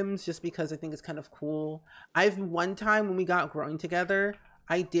in The Sims just because I think it's kind of cool. One time when we got growing together,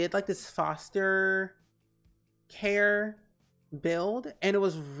 I did like this foster care build, and it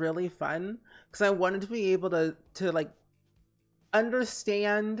was really fun because I wanted to be able to like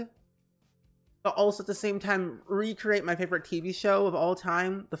understand, but also at the same time recreate my favorite TV show of all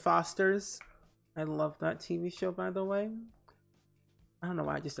time, The Fosters. I love that TV show, by the way. I don't know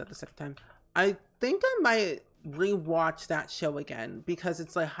why I just said the second time. I think I might rewatch that show again because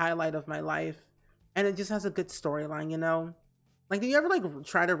it's like highlight of my life, and it just has a good storyline, you know? Like, do you ever like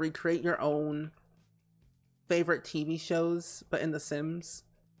try to recreate your own favorite TV shows, but in The Sims?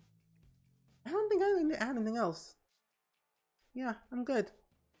 I don't think I need to add anything else. Yeah, I'm good.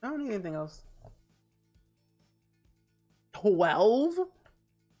 I don't need anything else. 12?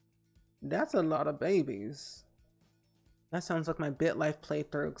 That's a lot of babies. That sounds like my BitLife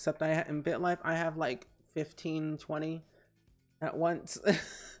playthrough, except in BitLife I have like 15, 20 at once. 15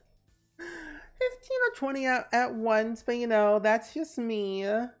 or 20 at once, but you know, that's just me.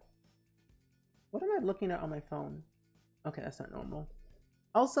 What am I looking at on my phone? Okay, that's not normal.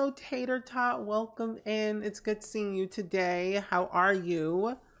 Also, Tater Tot, welcome in. It's good seeing you today. How are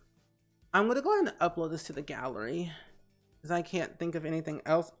you? I'm gonna go ahead and upload this to the gallery because I can't think of anything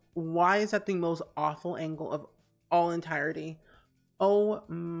else. Why is that the most awful angle of all entirety? Oh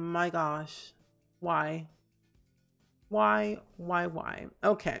my gosh. Why? Why?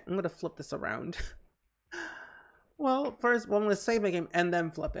 Okay, I'm gonna flip this around. Well, first, I'm gonna save my game and then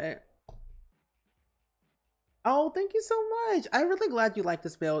flip it. Oh, thank you so much. I'm really glad you like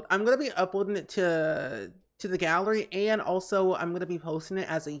this build. I'm gonna be uploading it to the gallery, and also I'm gonna be posting it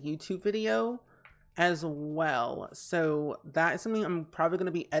as a YouTube video as well. So that is something I'm probably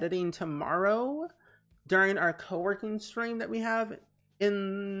gonna be editing tomorrow during our co-working stream that we have at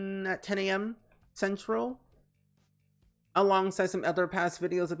 10 a.m. Central, alongside some other past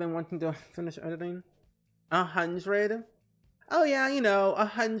videos I've been wanting to finish editing. 100. Oh yeah, you know,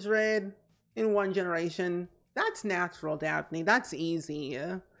 100 in one generation. That's natural, Daphne. That's easy.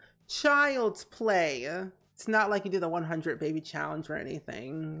 Child's play. It's not like you did the 100 baby challenge or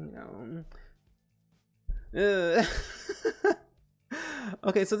anything, you know.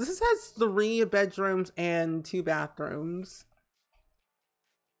 Okay, so this has 3 bedrooms and 2 bathrooms.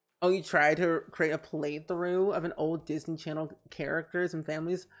 Oh, you tried to create a playthrough of an old Disney Channel characters and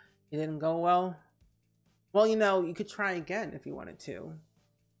families? It didn't go well? Well, you know, you could try again if you wanted to.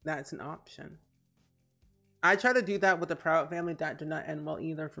 That's an option. I tried to do that with the Proud Family. That did not end well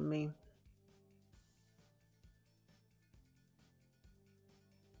either for me.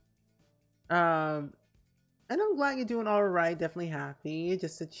 And I'm glad you're doing all right. Definitely happy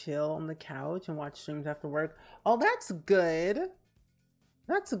just to chill on the couch and watch streams after work. Oh, that's good.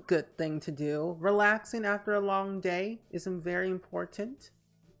 That's a good thing to do. Relaxing after a long day is very important.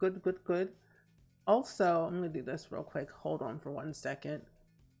 Good. Also, I'm gonna do this real quick. Hold on for 1 second.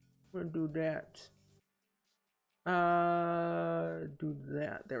 I'm gonna do that. Do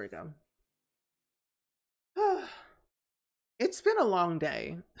that. There we go. It's been a long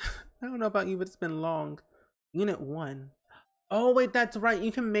day. I don't know about you, but it's been long. Unit 1. Oh, wait, that's right.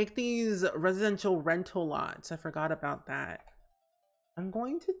 You can make these residential rental lots. I forgot about that. I'm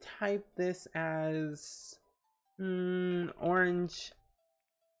going to type this as orange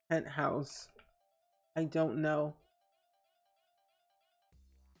penthouse. I don't know.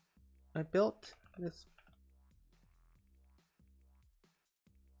 I built this.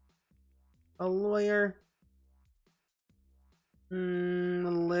 A lawyer.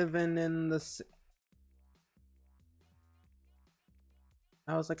 Living in the...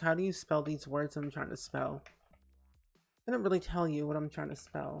 I was like, how do you spell these words I'm trying to spell? I didn't really tell you what I'm trying to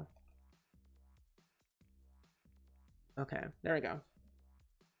spell. Okay, there we go.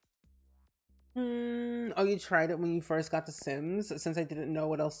 Oh, you tried it when you first got The Sims, since I didn't know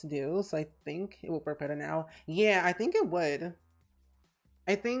what else to do, so I think it would work better now. Yeah, I think it would.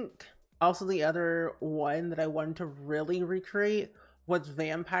 I think also the other one that I wanted to really recreate was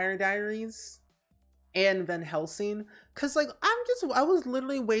Vampire Diaries and Van Helsing, because like I was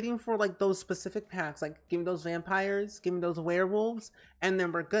literally waiting for like those specific packs, like give me those vampires, give me those werewolves, and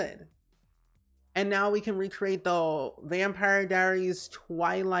then we're good. And now we can recreate the Vampire Diaries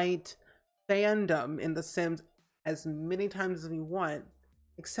Twilight fandom in The Sims as many times as we want,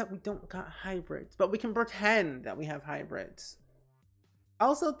 except we don't got hybrids, but we can pretend that we have hybrids.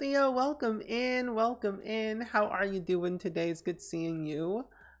 Also, Theo, welcome in. How are you doing today? It's good seeing you.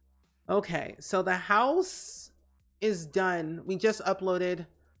 Okay, so the house is done. We just uploaded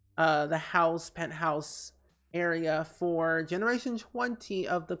the penthouse area for Generation 20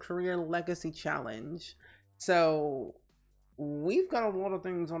 of the Career Legacy Challenge. So we've got a lot of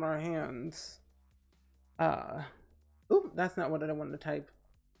things on our hands. Oop, that's not what I wanted to type.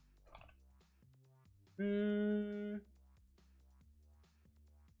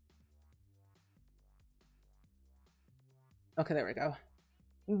 Okay, there we go.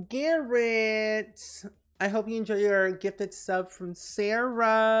 Garrett, I hope you enjoy your gifted sub from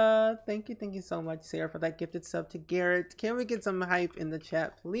Sarah. Thank you so much, Sarah, for that gifted sub to Garrett. Can we get some hype in the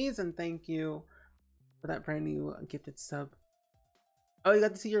chat, please? And thank you for that brand new gifted sub. Oh, you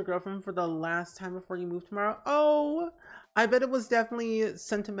got to see your girlfriend for the last time before you move tomorrow? Oh, I bet it was definitely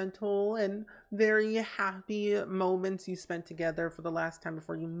sentimental and very happy moments you spent together for the last time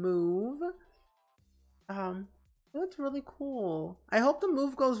before you move. That's really cool. I hope the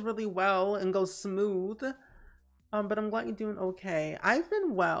move goes really well and goes smooth. But I'm glad you're doing okay. I've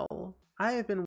been well. I have been